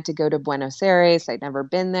always wanted to go to Buenos Aires. I'd never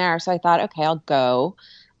been there. So I thought, okay, I'll go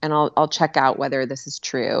and I'll check out whether this is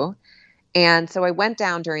true. And so I went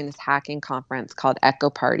down during this hacking conference called Echo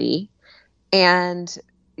Party. And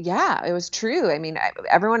yeah, it was true. I mean,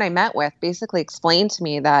 everyone I met with basically explained to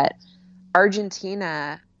me that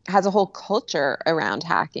Argentina has a whole culture around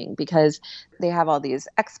hacking because they have all these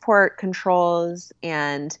export controls,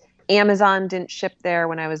 and Amazon didn't ship there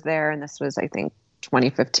when I was there. And this was, I think,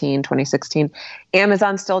 2015, 2016.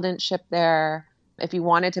 Amazon still didn't ship there. If you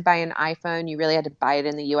wanted to buy an iPhone, you really had to buy it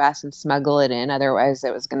in the US and smuggle it in. Otherwise,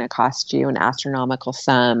 it was going to cost you an astronomical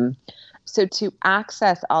sum. So to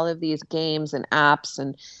access all of these games and apps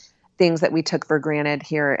and things that we took for granted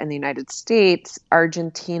here in the United States,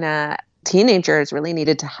 Argentina teenagers really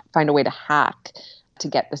needed to find a way to hack to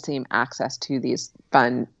get the same access to these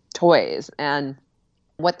fun toys. And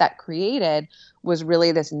what that created was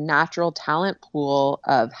really this natural talent pool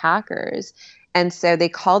of hackers. And so they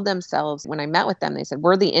called themselves, when I met with them, they said,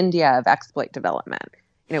 we're the India of exploit development.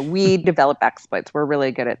 You know, we develop exploits. We're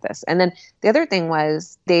really good at this. And then the other thing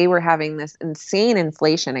was they were having this insane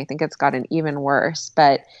inflation. I think it's gotten even worse.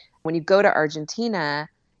 But when you go to Argentina,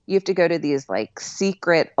 you have to go to these like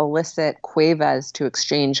secret illicit cuevas to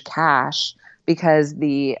exchange cash because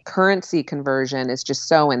the currency conversion is just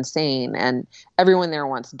so insane and everyone there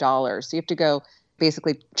wants dollars. So you have to go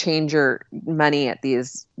basically change your money at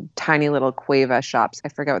these tiny little cueva shops. I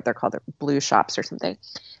forget what they're called. They're blue shops or something.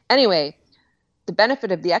 Anyway, the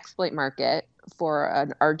benefit of the exploit market for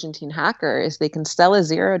an Argentine hacker is they can sell a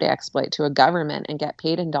 0 day exploit to a government and get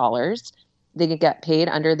paid in dollars. They can get paid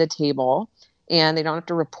under the table and they don't have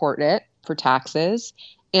to report it for taxes.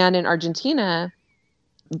 And in Argentina,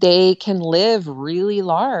 they can live really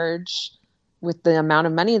large with the amount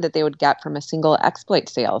of money that they would get from a single exploit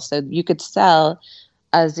sale. So you could sell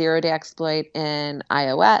a zero-day exploit in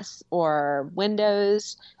iOS or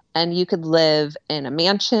Windows, and you could live in a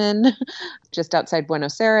mansion just outside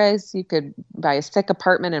Buenos Aires. You could buy a sick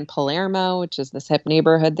apartment in Palermo, which is this hip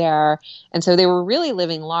neighborhood there. And so they were really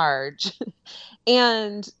living large.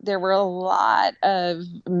 And there were a lot of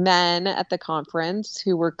men at the conference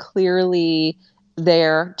who were clearly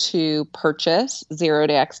there to purchase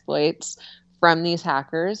zero-day exploits from these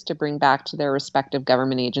hackers to bring back to their respective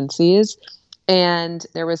government agencies. And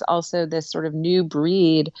there was also this sort of new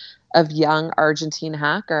breed of young Argentine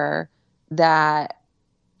hacker that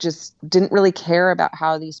just didn't really care about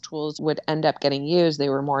how these tools would end up getting used. They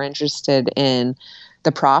were more interested in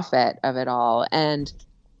the profit of it all. And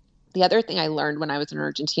the other thing I learned when I was in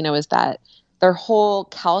Argentina was that their whole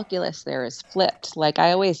calculus there is flipped. Like,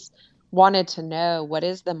 I always wanted to know, what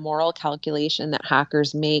is the moral calculation that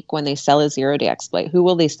hackers make when they sell a zero-day exploit? Who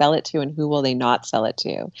will they sell it to and who will they not sell it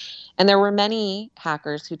to? And there were many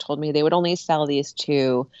hackers who told me they would only sell these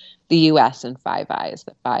to the US and Five Eyes,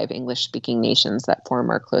 the 5 English-speaking nations that form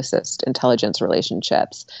our closest intelligence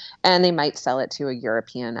relationships. And they might sell it to a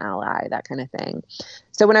European ally, that kind of thing.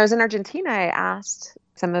 So when I was in Argentina, I asked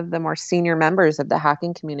some of the more senior members of the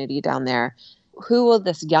hacking community down there, who will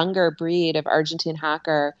this younger breed of Argentine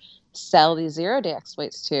hacker sell these zero-day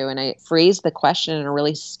exploits to? And I phrased the question in a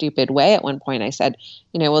really stupid way at one point. I said,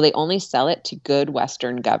 will they only sell it to good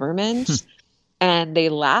Western governments? And they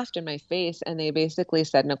laughed in my face, and they basically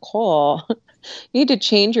said, Nicole, you need to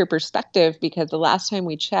change your perspective, because the last time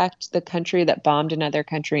we checked, the country that bombed another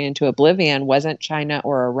country into oblivion wasn't China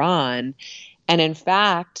or Iran. And in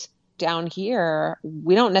fact, down here,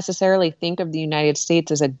 we don't necessarily think of the United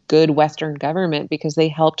States as a good Western government, because they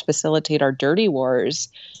helped facilitate our dirty wars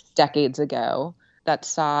decades ago that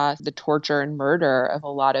saw the torture and murder of a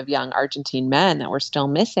lot of young Argentine men that we're still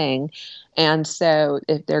missing. And so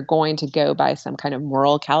if they're going to go by some kind of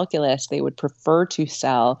moral calculus, they would prefer to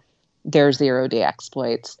sell their zero-day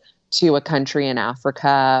exploits to a country in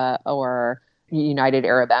Africa or United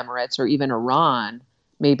Arab Emirates or even Iran,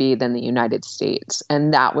 maybe, than the United States.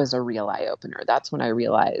 And that was a real eye-opener. That's when I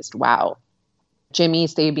realized, wow, Jimmy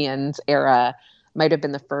Sabian's era might have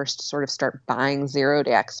been the first to sort of start buying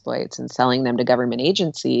zero-day exploits and selling them to government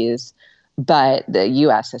agencies. But the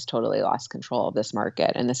U.S. has totally lost control of this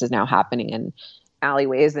market. And this is now happening in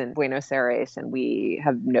alleyways in Buenos Aires, and we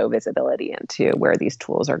have no visibility into where these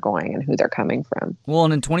tools are going and who they're coming from. Well,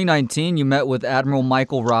 and in 2019, you met with Admiral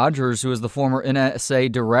Michael Rogers, who is the former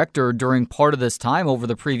NSA director during part of this time over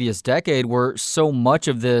the previous decade, where so much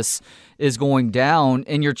of this is going down.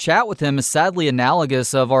 And your chat with him is sadly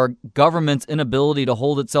analogous of our government's inability to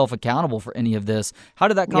hold itself accountable for any of this. How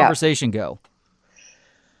did that conversation go?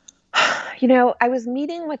 I was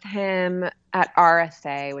meeting with him at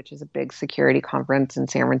RSA, which is a big security conference in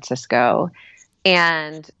San Francisco.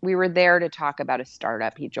 And we were there to talk about a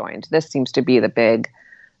startup he joined. This seems to be the big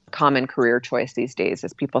common career choice these days,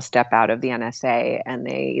 as people step out of the NSA and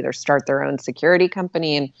they either start their own security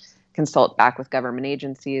company and consult back with government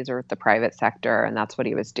agencies or with the private sector. And that's what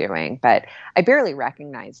he was doing. But I barely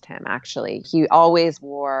recognized him, actually. He always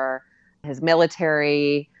wore his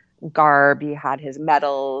military garb. He had his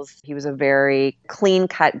medals. He was a very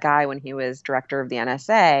clean-cut guy when he was director of the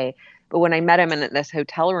NSA. But when I met him in this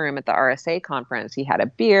hotel room at the RSA conference, he had a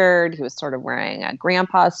beard. He was sort of wearing a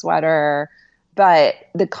grandpa sweater. But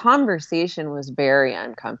the conversation was very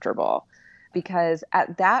uncomfortable, because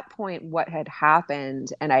at that point, what had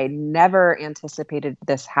happened, and I never anticipated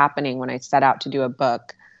this happening when I set out to do a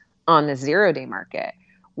book on the zero-day market.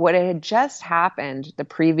 What had just happened the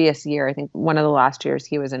previous year, I think one of the last years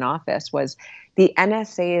he was in office, was the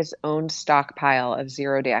NSA's own stockpile of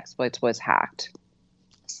zero-day exploits was hacked.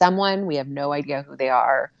 Someone, we have no idea who they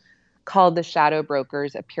are, called the Shadow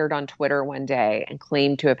Brokers, appeared on Twitter one day and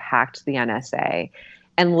claimed to have hacked the NSA.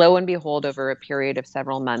 And lo and behold, over a period of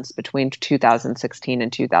several months between 2016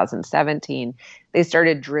 and 2017, they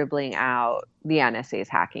started dribbling out the NSA's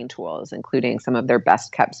hacking tools, including some of their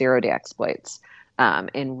best kept zero-day exploits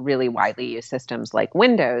in really widely used systems like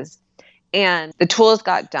Windows. And the tools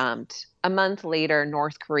got dumped. A month later,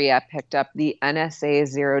 North Korea picked up the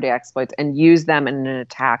NSA's zero-day exploits and used them in an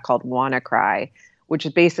attack called WannaCry, which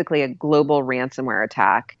is basically a global ransomware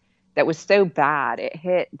attack that was so bad it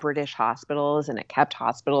hit British hospitals and it kept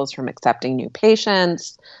hospitals from accepting new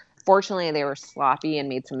patients. Fortunately, they were sloppy and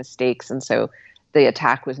made some mistakes, and so the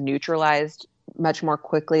attack was neutralized much more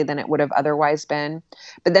quickly than it would have otherwise been.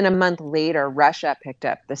 But then a month later, Russia picked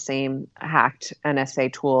up the same hacked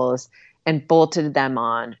NSA tools and bolted them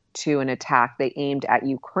on to an attack they aimed at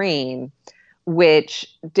Ukraine,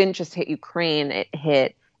 which didn't just hit Ukraine, it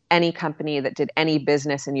hit any company that did any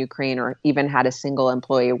business in Ukraine or even had a single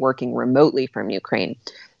employee working remotely from Ukraine.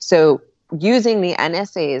 So, using the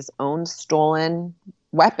NSA's own stolen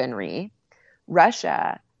weaponry,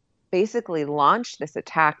 Russia basically launched this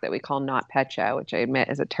attack that we call NotPetya, which I admit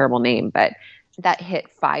is a terrible name, but that hit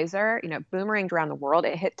Pfizer, boomeranged around the world.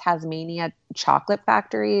 It hit Tasmania chocolate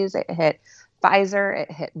factories. It hit Pfizer.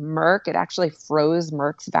 It hit Merck. It actually froze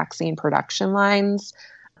Merck's vaccine production lines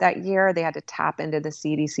that year. They had to tap into the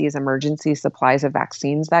CDC's emergency supplies of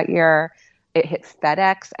vaccines that year. It hit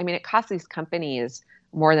FedEx. I mean, it cost these companies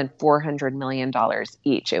more than $400 million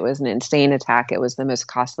each. It was an insane attack. It was the most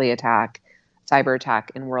costly cyber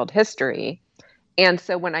attack in world history. And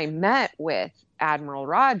so when I met with Admiral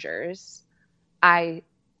Rogers, I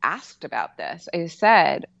asked about this. I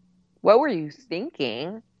said, what were you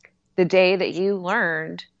thinking the day that you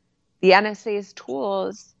learned the NSA's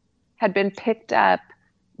tools had been picked up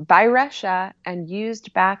by Russia and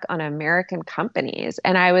used back on American companies?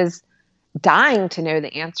 And I was dying to know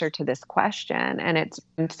the answer to this question. And it's,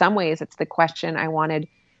 in some ways, it's the question I wanted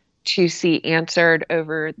to see answered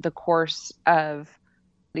over the course of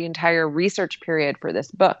the entire research period for this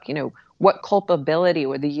book. What culpability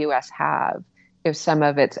would the U.S. have if some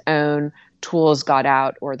of its own tools got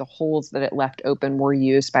out or the holes that it left open were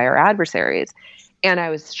used by our adversaries? And I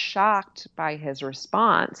was shocked by his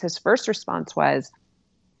response. His first response was,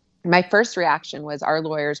 my first reaction was, our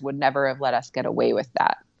lawyers would never have let us get away with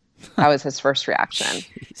that. That was his first reaction.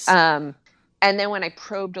 And then when I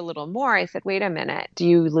probed a little more, I said, wait a minute, do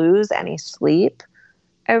you lose any sleep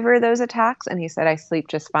over those attacks? And he said, I sleep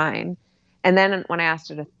just fine. And then when I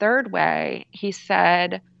asked it a third way, he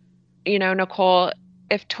said, Nicole,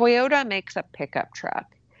 if Toyota makes a pickup truck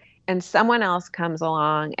and someone else comes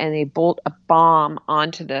along and they bolt a bomb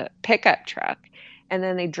onto the pickup truck, and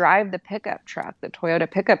then they drive the pickup truck, the Toyota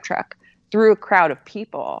pickup truck, through a crowd of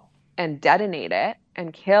people and detonate it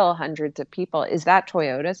and kill hundreds of people, is that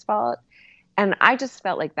Toyota's fault? And I just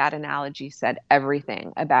felt like that analogy said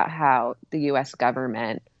everything about how the U.S.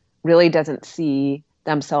 government really doesn't see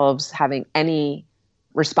themselves having any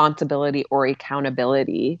responsibility or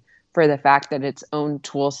accountability for the fact that its own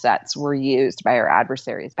tool sets were used by our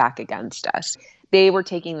adversaries back against us. They were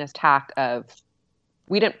taking this tack of,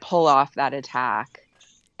 we didn't pull off that attack,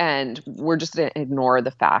 and we're just going to ignore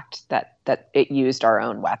the fact that it used our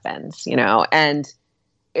own weapons, and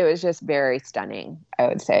it was just very stunning, I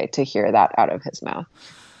would say, to hear that out of his mouth.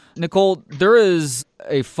 Nicole, there is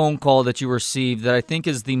a phone call that you received that I think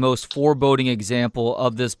is the most foreboding example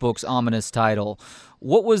of this book's ominous title.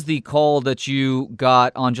 What was the call that you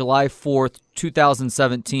got on July 4th,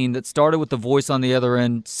 2017 that started with the voice on the other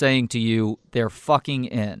end saying to you, they're fucking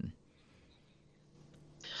in?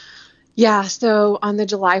 Yeah, so on the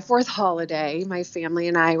July 4th holiday, my family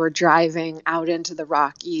and I were driving out into the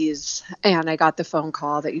Rockies, and I got the phone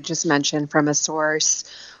call that you just mentioned from a source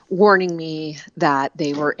warning me that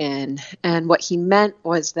they were in. And what he meant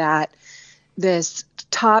was that this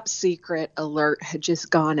top secret alert had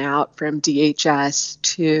just gone out from DHS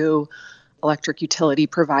to electric utility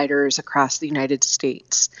providers across the United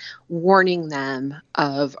States, warning them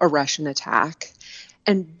of a Russian attack.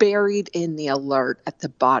 And buried in the alert at the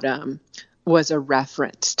bottom was a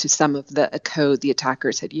reference to some of the code the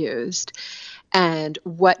attackers had used. And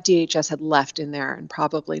what DHS had left in there, and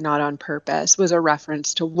probably not on purpose, was a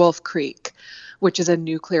reference to Wolf Creek, which is a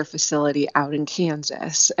nuclear facility out in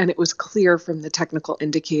Kansas. And it was clear from the technical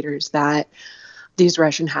indicators that these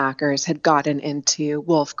Russian hackers had gotten into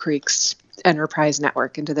Wolf Creek's enterprise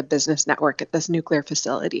network, into the business network at this nuclear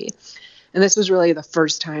facility. And this was really the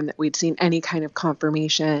first time that we'd seen any kind of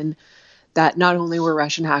confirmation that not only were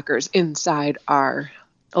Russian hackers inside our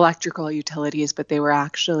electrical utilities, but they were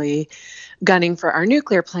actually gunning for our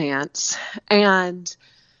nuclear plants. And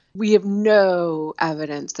we have no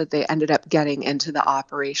evidence that they ended up getting into the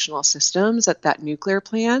operational systems at that nuclear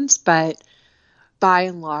plant. But by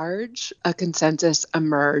and large, a consensus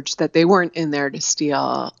emerged that they weren't in there to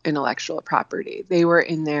steal intellectual property. They were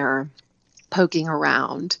in there poking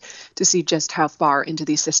around to see just how far into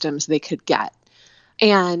these systems they could get.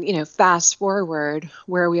 And, fast forward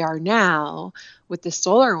where we are now with the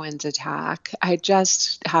SolarWinds attack, I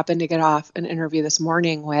just happened to get off an interview this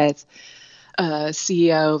morning with a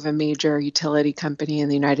CEO of a major utility company in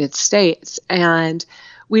the United States. And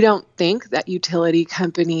we don't think that utility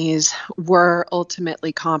companies were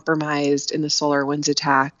ultimately compromised in the SolarWinds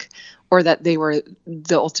attack, or that they were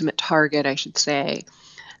the ultimate target, I should say.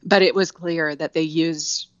 But it was clear that they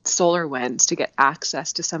used SolarWinds to get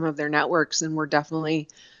access to some of their networks, and were definitely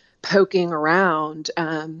poking around,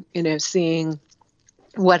 seeing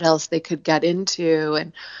what else they could get into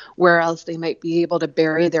and where else they might be able to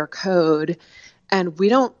bury their code. And we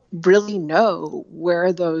don't really know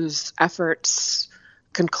where those efforts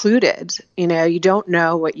concluded. You don't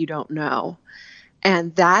know what you don't know.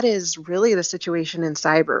 And that is really the situation in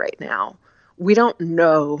cyber right now. We don't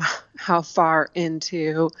know how far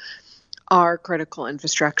into our critical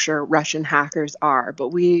infrastructure Russian hackers are, but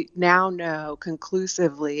we now know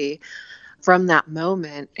conclusively from that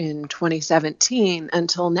moment in 2017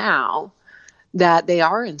 until now that they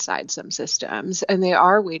are inside some systems and they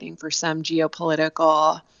are waiting for some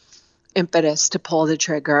geopolitical impetus to pull the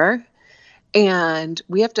trigger. And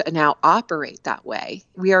we have to now operate that way.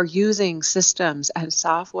 We are using systems and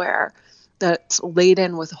software that's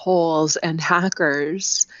laden with holes and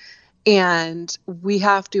hackers. And we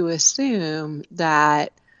have to assume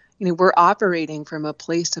that we're operating from a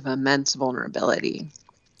place of immense vulnerability.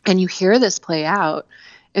 And you hear this play out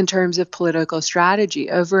in terms of political strategy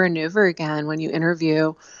over and over again when you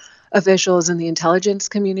interview officials in the intelligence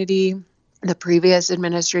community, the previous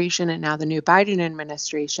administration, and now the new Biden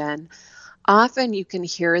administration. Often you can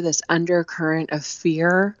hear this undercurrent of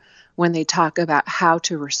fear when they talk about how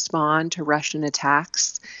to respond to Russian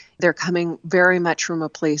attacks. They're coming very much from a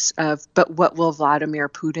place of, but what will Vladimir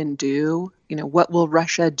Putin do? What will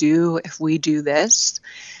Russia do if we do this?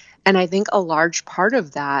 And I think a large part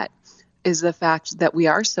of that is the fact that we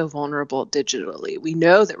are so vulnerable digitally. We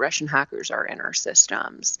know that Russian hackers are in our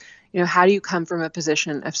systems. How do you come from a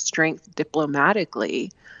position of strength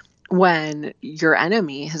diplomatically when your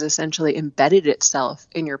enemy has essentially embedded itself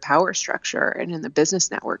in your power structure and in the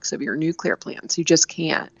business networks of your nuclear plants? You just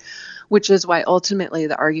can't, which is why ultimately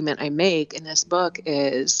the argument I make in this book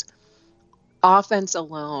is offense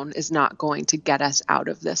alone is not going to get us out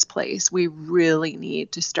of this place. We really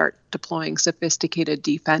need to start deploying sophisticated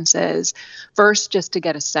defenses, first just to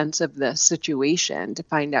get a sense of the situation, to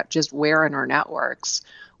find out just where in our networks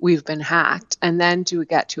we've been hacked, and then to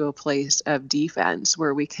get to a place of defense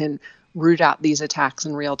where we can root out these attacks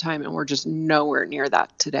in real time, and we're just nowhere near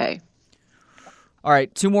that today. All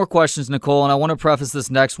right, 2 more questions, Nicole, and I want to preface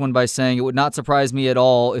this next one by saying it would not surprise me at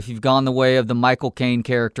all if you've gone the way of the Michael Caine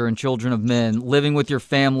character in Children of Men, living with your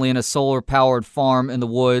family in a solar-powered farm in the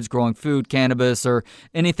woods, growing food, cannabis, or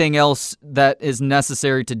anything else that is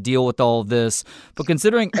necessary to deal with all of this. But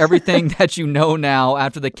considering everything that you know now,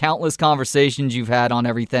 after the countless conversations you've had on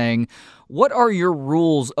everything, what are your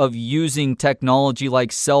rules of using technology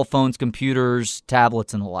like cell phones, computers,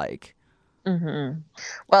 tablets, and the like? Mm-hmm.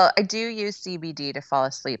 Well, I do use CBD to fall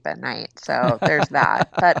asleep at night, so there's that.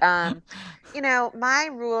 But, my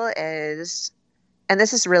rule is, and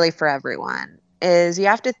this is really for everyone, is you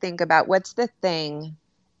have to think about what's the thing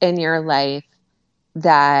in your life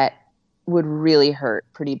that would really hurt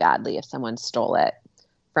pretty badly if someone stole it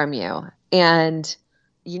from you. And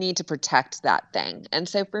you need to protect that thing. And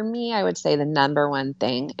so for me, I would say the number one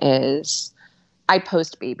thing is I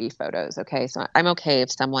post baby photos. Okay. So I'm okay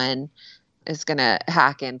if someone is going to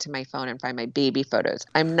hack into my phone and find my baby photos.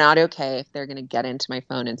 I'm not okay if they're going to get into my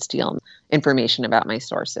phone and steal information about my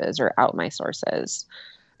sources or out my sources.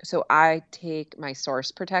 So I take my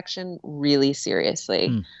source protection really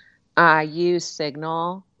seriously. I use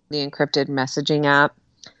Signal, the encrypted messaging app,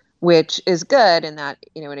 which is good in that,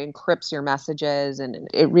 it encrypts your messages and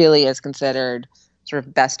it really is considered sort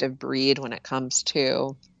of best of breed when it comes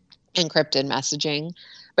to encrypted messaging.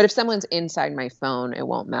 But if someone's inside my phone, it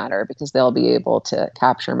won't matter because they'll be able to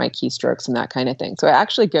capture my keystrokes and that kind of thing. So I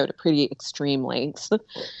actually go to pretty extreme lengths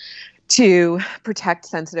to protect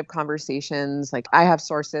sensitive conversations. Like I have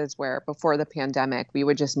sources where before the pandemic, we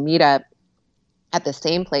would just meet up at the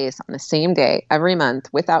same place on the same day every month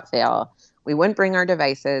without fail. We wouldn't bring our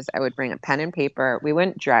devices. I would bring a pen and paper. We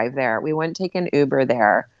wouldn't drive there. We wouldn't take an Uber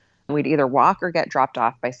there. We'd either walk or get dropped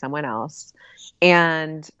off by someone else.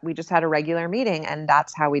 And we just had a regular meeting, and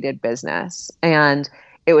that's how we did business. And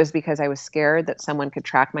it was because I was scared that someone could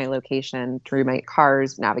track my location through my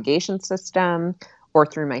car's navigation system or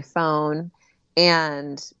through my phone.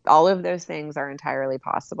 And all of those things are entirely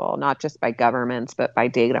possible, not just by governments, but by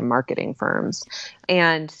data marketing firms.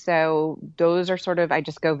 And so those are sort of, I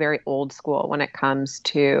just go very old school when it comes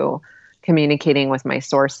to communicating with my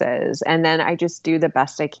sources. And then I just do the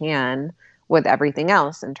best I can with everything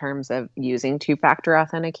else in terms of using 2-factor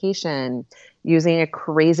authentication, using a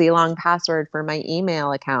crazy long password for my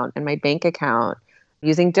email account and my bank account,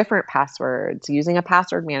 using different passwords, using a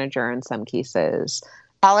password manager in some cases.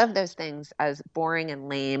 All of those things, as boring and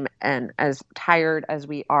lame and as tired as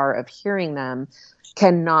we are of hearing them,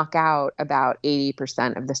 can knock out about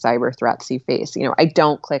 80% of the cyber threats you face. I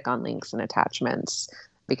don't click on links and attachments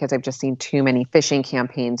because I've just seen too many phishing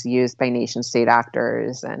campaigns used by nation state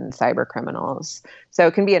actors and cyber criminals. So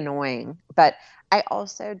it can be annoying, but I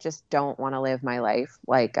also just don't want to live my life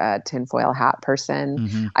like a tinfoil hat person.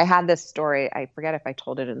 Mm-hmm. I had this story, I forget if I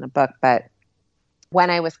told it in the book, but when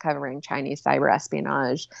I was covering Chinese cyber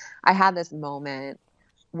espionage, I had this moment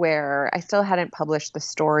where I still hadn't published the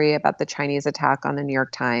story about the Chinese attack on the New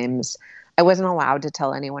York Times. I wasn't allowed to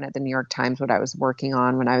tell anyone at the New York Times what I was working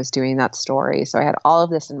on when I was doing that story. So I had all of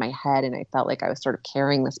this in my head, and I felt like I was sort of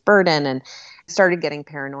carrying this burden, and started getting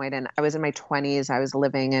paranoid. And I was in my 20s. I was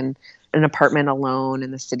living in an apartment alone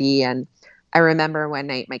in the city. And I remember one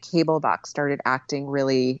night my cable box started acting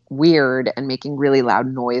really weird and making really loud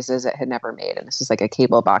noises it had never made. And this was like a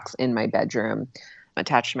cable box in my bedroom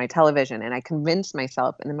attached to my television. And I convinced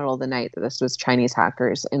myself in the middle of the night that this was Chinese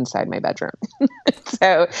hackers inside my bedroom.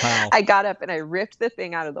 So Wow. I got up and I ripped the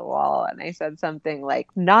thing out of the wall, and I said something like,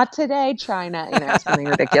 "Not today, China," something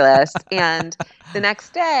ridiculous. And the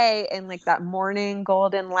next day, in like that morning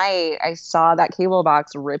golden light, I saw that cable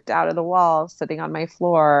box ripped out of the wall sitting on my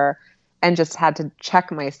floor, and just had to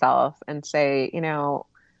check myself and say,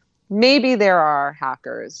 maybe there are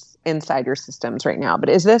hackers inside your systems right now, but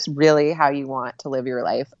is this really how you want to live your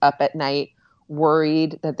life? Up at night,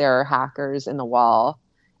 worried that there are hackers in the wall?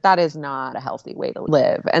 That is not a healthy way to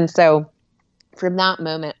live. And so from that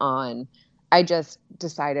moment on, I just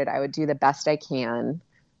decided I would do the best I can.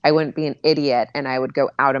 I wouldn't be an idiot, and I would go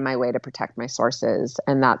out of my way to protect my sources.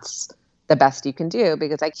 And that's the best you can do,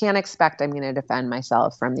 because I can't expect I'm going to defend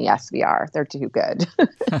myself from the SVR. They're too good.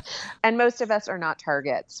 And most of us are not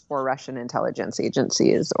targets for Russian intelligence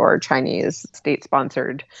agencies or Chinese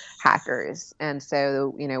state-sponsored hackers. And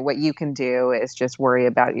so, what you can do is just worry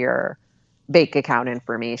about your bank account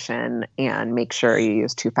information and make sure you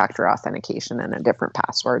use two-factor authentication and a different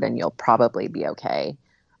password, and you'll probably be okay.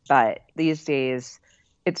 But these days,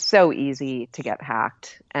 it's so easy to get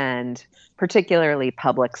hacked, and particularly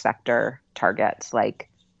public sector targets like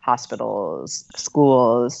hospitals,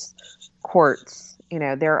 schools, courts,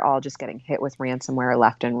 they're all just getting hit with ransomware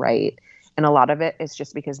left and right. And a lot of it is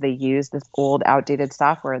just because they use this old, outdated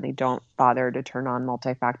software. They don't bother to turn on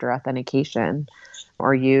multi-factor authentication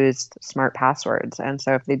or use smart passwords. And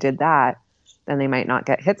so if they did that, then they might not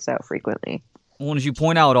get hit so frequently. Well, as you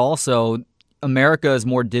point out also, America is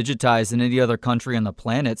more digitized than any other country on the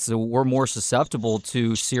planet, so we're more susceptible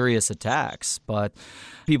to serious attacks. But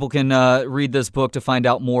people can read this book to find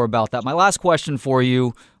out more about that. My last question for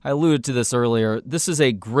you, I alluded to this earlier. This is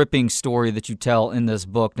a gripping story that you tell in this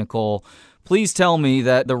book, Nicole. Please tell me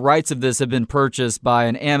that the rights of this have been purchased by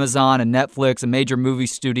an Amazon, a Netflix, a major movie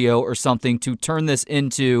studio or something to turn this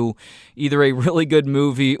into either a really good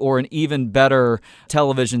movie or an even better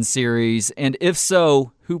television series. And if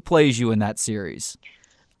so, who plays you in that series?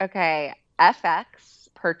 Okay, FX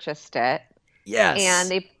purchased it. Yes. And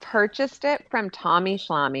they purchased it from Tommy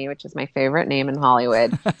Schlamme, which is my favorite name in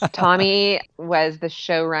Hollywood. Tommy was the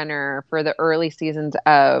showrunner for the early seasons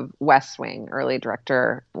of West Wing, early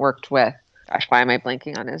director, worked with, gosh, why am I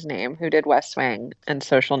blanking on his name? Who did West Wing and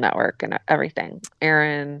Social Network and everything?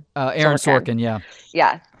 Aaron Sorkin, yeah.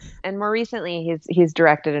 Yeah. And more recently, he's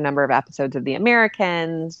directed a number of episodes of The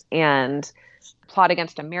Americans, and Plot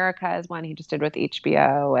Against America is one he just did with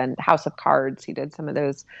HBO, and House of Cards. He did some of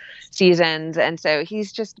those seasons. And so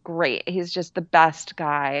he's just great. He's just the best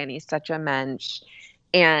guy, and he's such a mensch.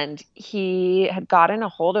 And he had gotten a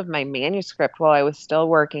hold of my manuscript while I was still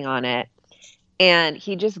working on it. And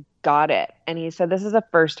he just got it. And he said, "This is the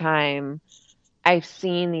first time I've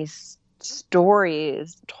seen these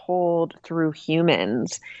stories told through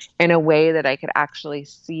humans in a way that I could actually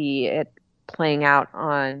see it playing out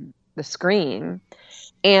on the screen."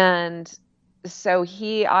 And so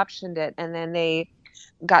he optioned it, and then they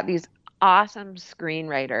got these awesome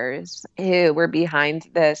screenwriters who were behind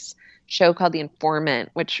this show called The Informant,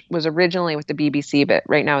 which was originally with the BBC, but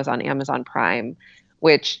right now is on Amazon Prime,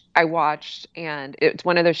 which I watched. And it's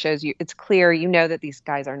one of those shows, it's clear, that these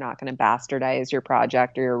guys are not going to bastardize your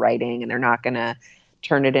project or your writing, and they're not going to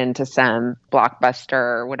turn it into some blockbuster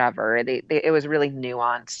or whatever. It was really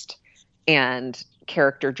nuanced and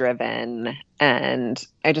character driven, and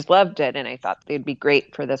I just loved it, and I thought they'd be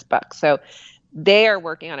great for this book. So they are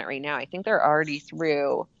working on it right now. I think they're already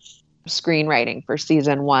through screenwriting for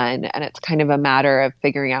season 1, and it's kind of a matter of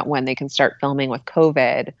figuring out when they can start filming with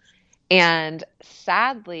COVID. And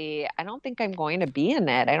sadly, I don't think I'm going to be in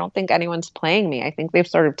it. I don't think anyone's playing me. I think they've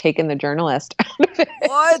sort of taken the journalist out of it.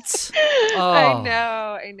 What? Oh.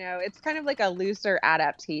 I know. It's kind of like a looser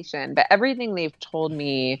adaptation, but everything they've told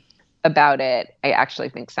me about it, I actually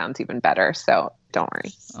think sounds even better. So don't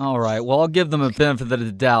worry. All right. Well, I'll give them a benefit of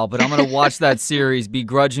the doubt, but I'm going to watch that series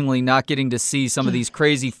begrudgingly, not getting to see some of these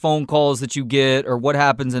crazy phone calls that you get or what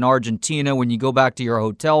happens in Argentina when you go back to your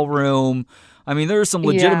hotel room. I mean, there's some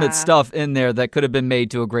legitimate stuff in there that could have been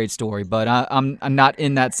made to a great story, but I'm not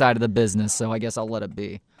in that side of the business, so I guess I'll let it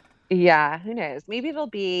be. Yeah, who knows? Maybe it'll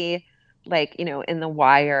be like, in The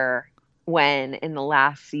Wire, when in the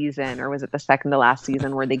last season, or was it the second to last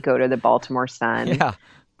season, where they go to the Baltimore Sun. Yeah.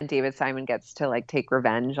 And David Simon gets to like take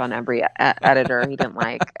revenge on every editor he didn't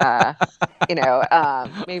like.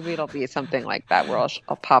 Maybe it'll be something like that where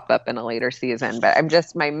I'll pop up in a later season. But I'm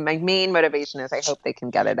just my main motivation is I hope they can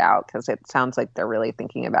get it out, because it sounds like they're really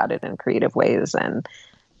thinking about it in creative ways, and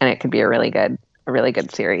it could be a really good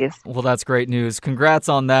series. Well, that's great news. Congrats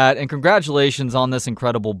on that, and congratulations on this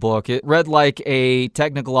incredible book. It read like a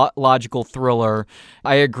technological thriller.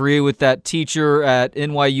 I agree with that teacher at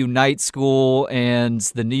NYU Night School and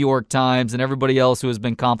the New York Times and everybody else who has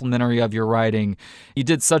been complimentary of your writing. You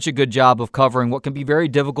did such a good job of covering what can be very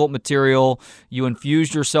difficult material. You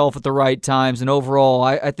infused yourself at the right times, and overall,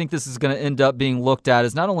 I think this is going to end up being looked at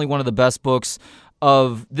as not only one of the best books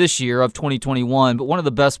of this year, of 2021, but one of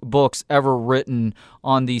the best books ever written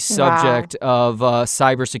on the subject of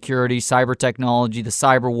cybersecurity, cyber technology, the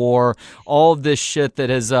cyber war, all of this shit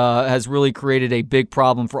that has really created a big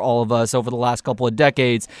problem for all of us over the last couple of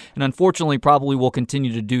decades, and unfortunately probably will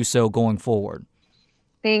continue to do so going forward.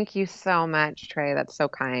 Thank you so much, Trey. That's so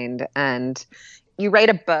kind. And you write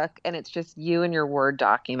a book and it's just you and your Word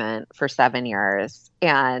document for 7 years,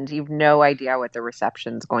 and you've no idea what the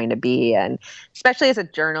reception's going to be. And especially as a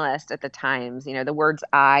journalist at the Times, the words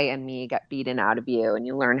I and me get beaten out of you, and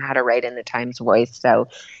you learn how to write in the Times voice. So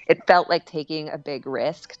it felt like taking a big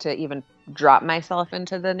risk to even drop myself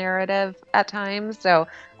into the narrative at times. So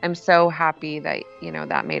I'm so happy that,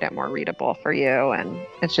 that made it more readable for you. And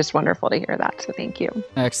it's just wonderful to hear that. So thank you.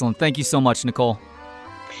 Excellent. Thank you so much, Nicole.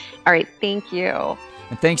 All right. Thank you.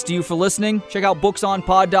 And thanks to you for listening. Check out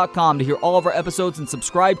booksonpod.com to hear all of our episodes and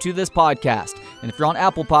subscribe to this podcast. And if you're on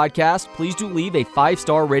Apple Podcasts, please do leave a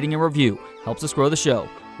 5-star rating and review. Helps us grow the show.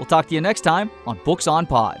 We'll talk to you next time on Books on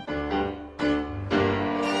Pod.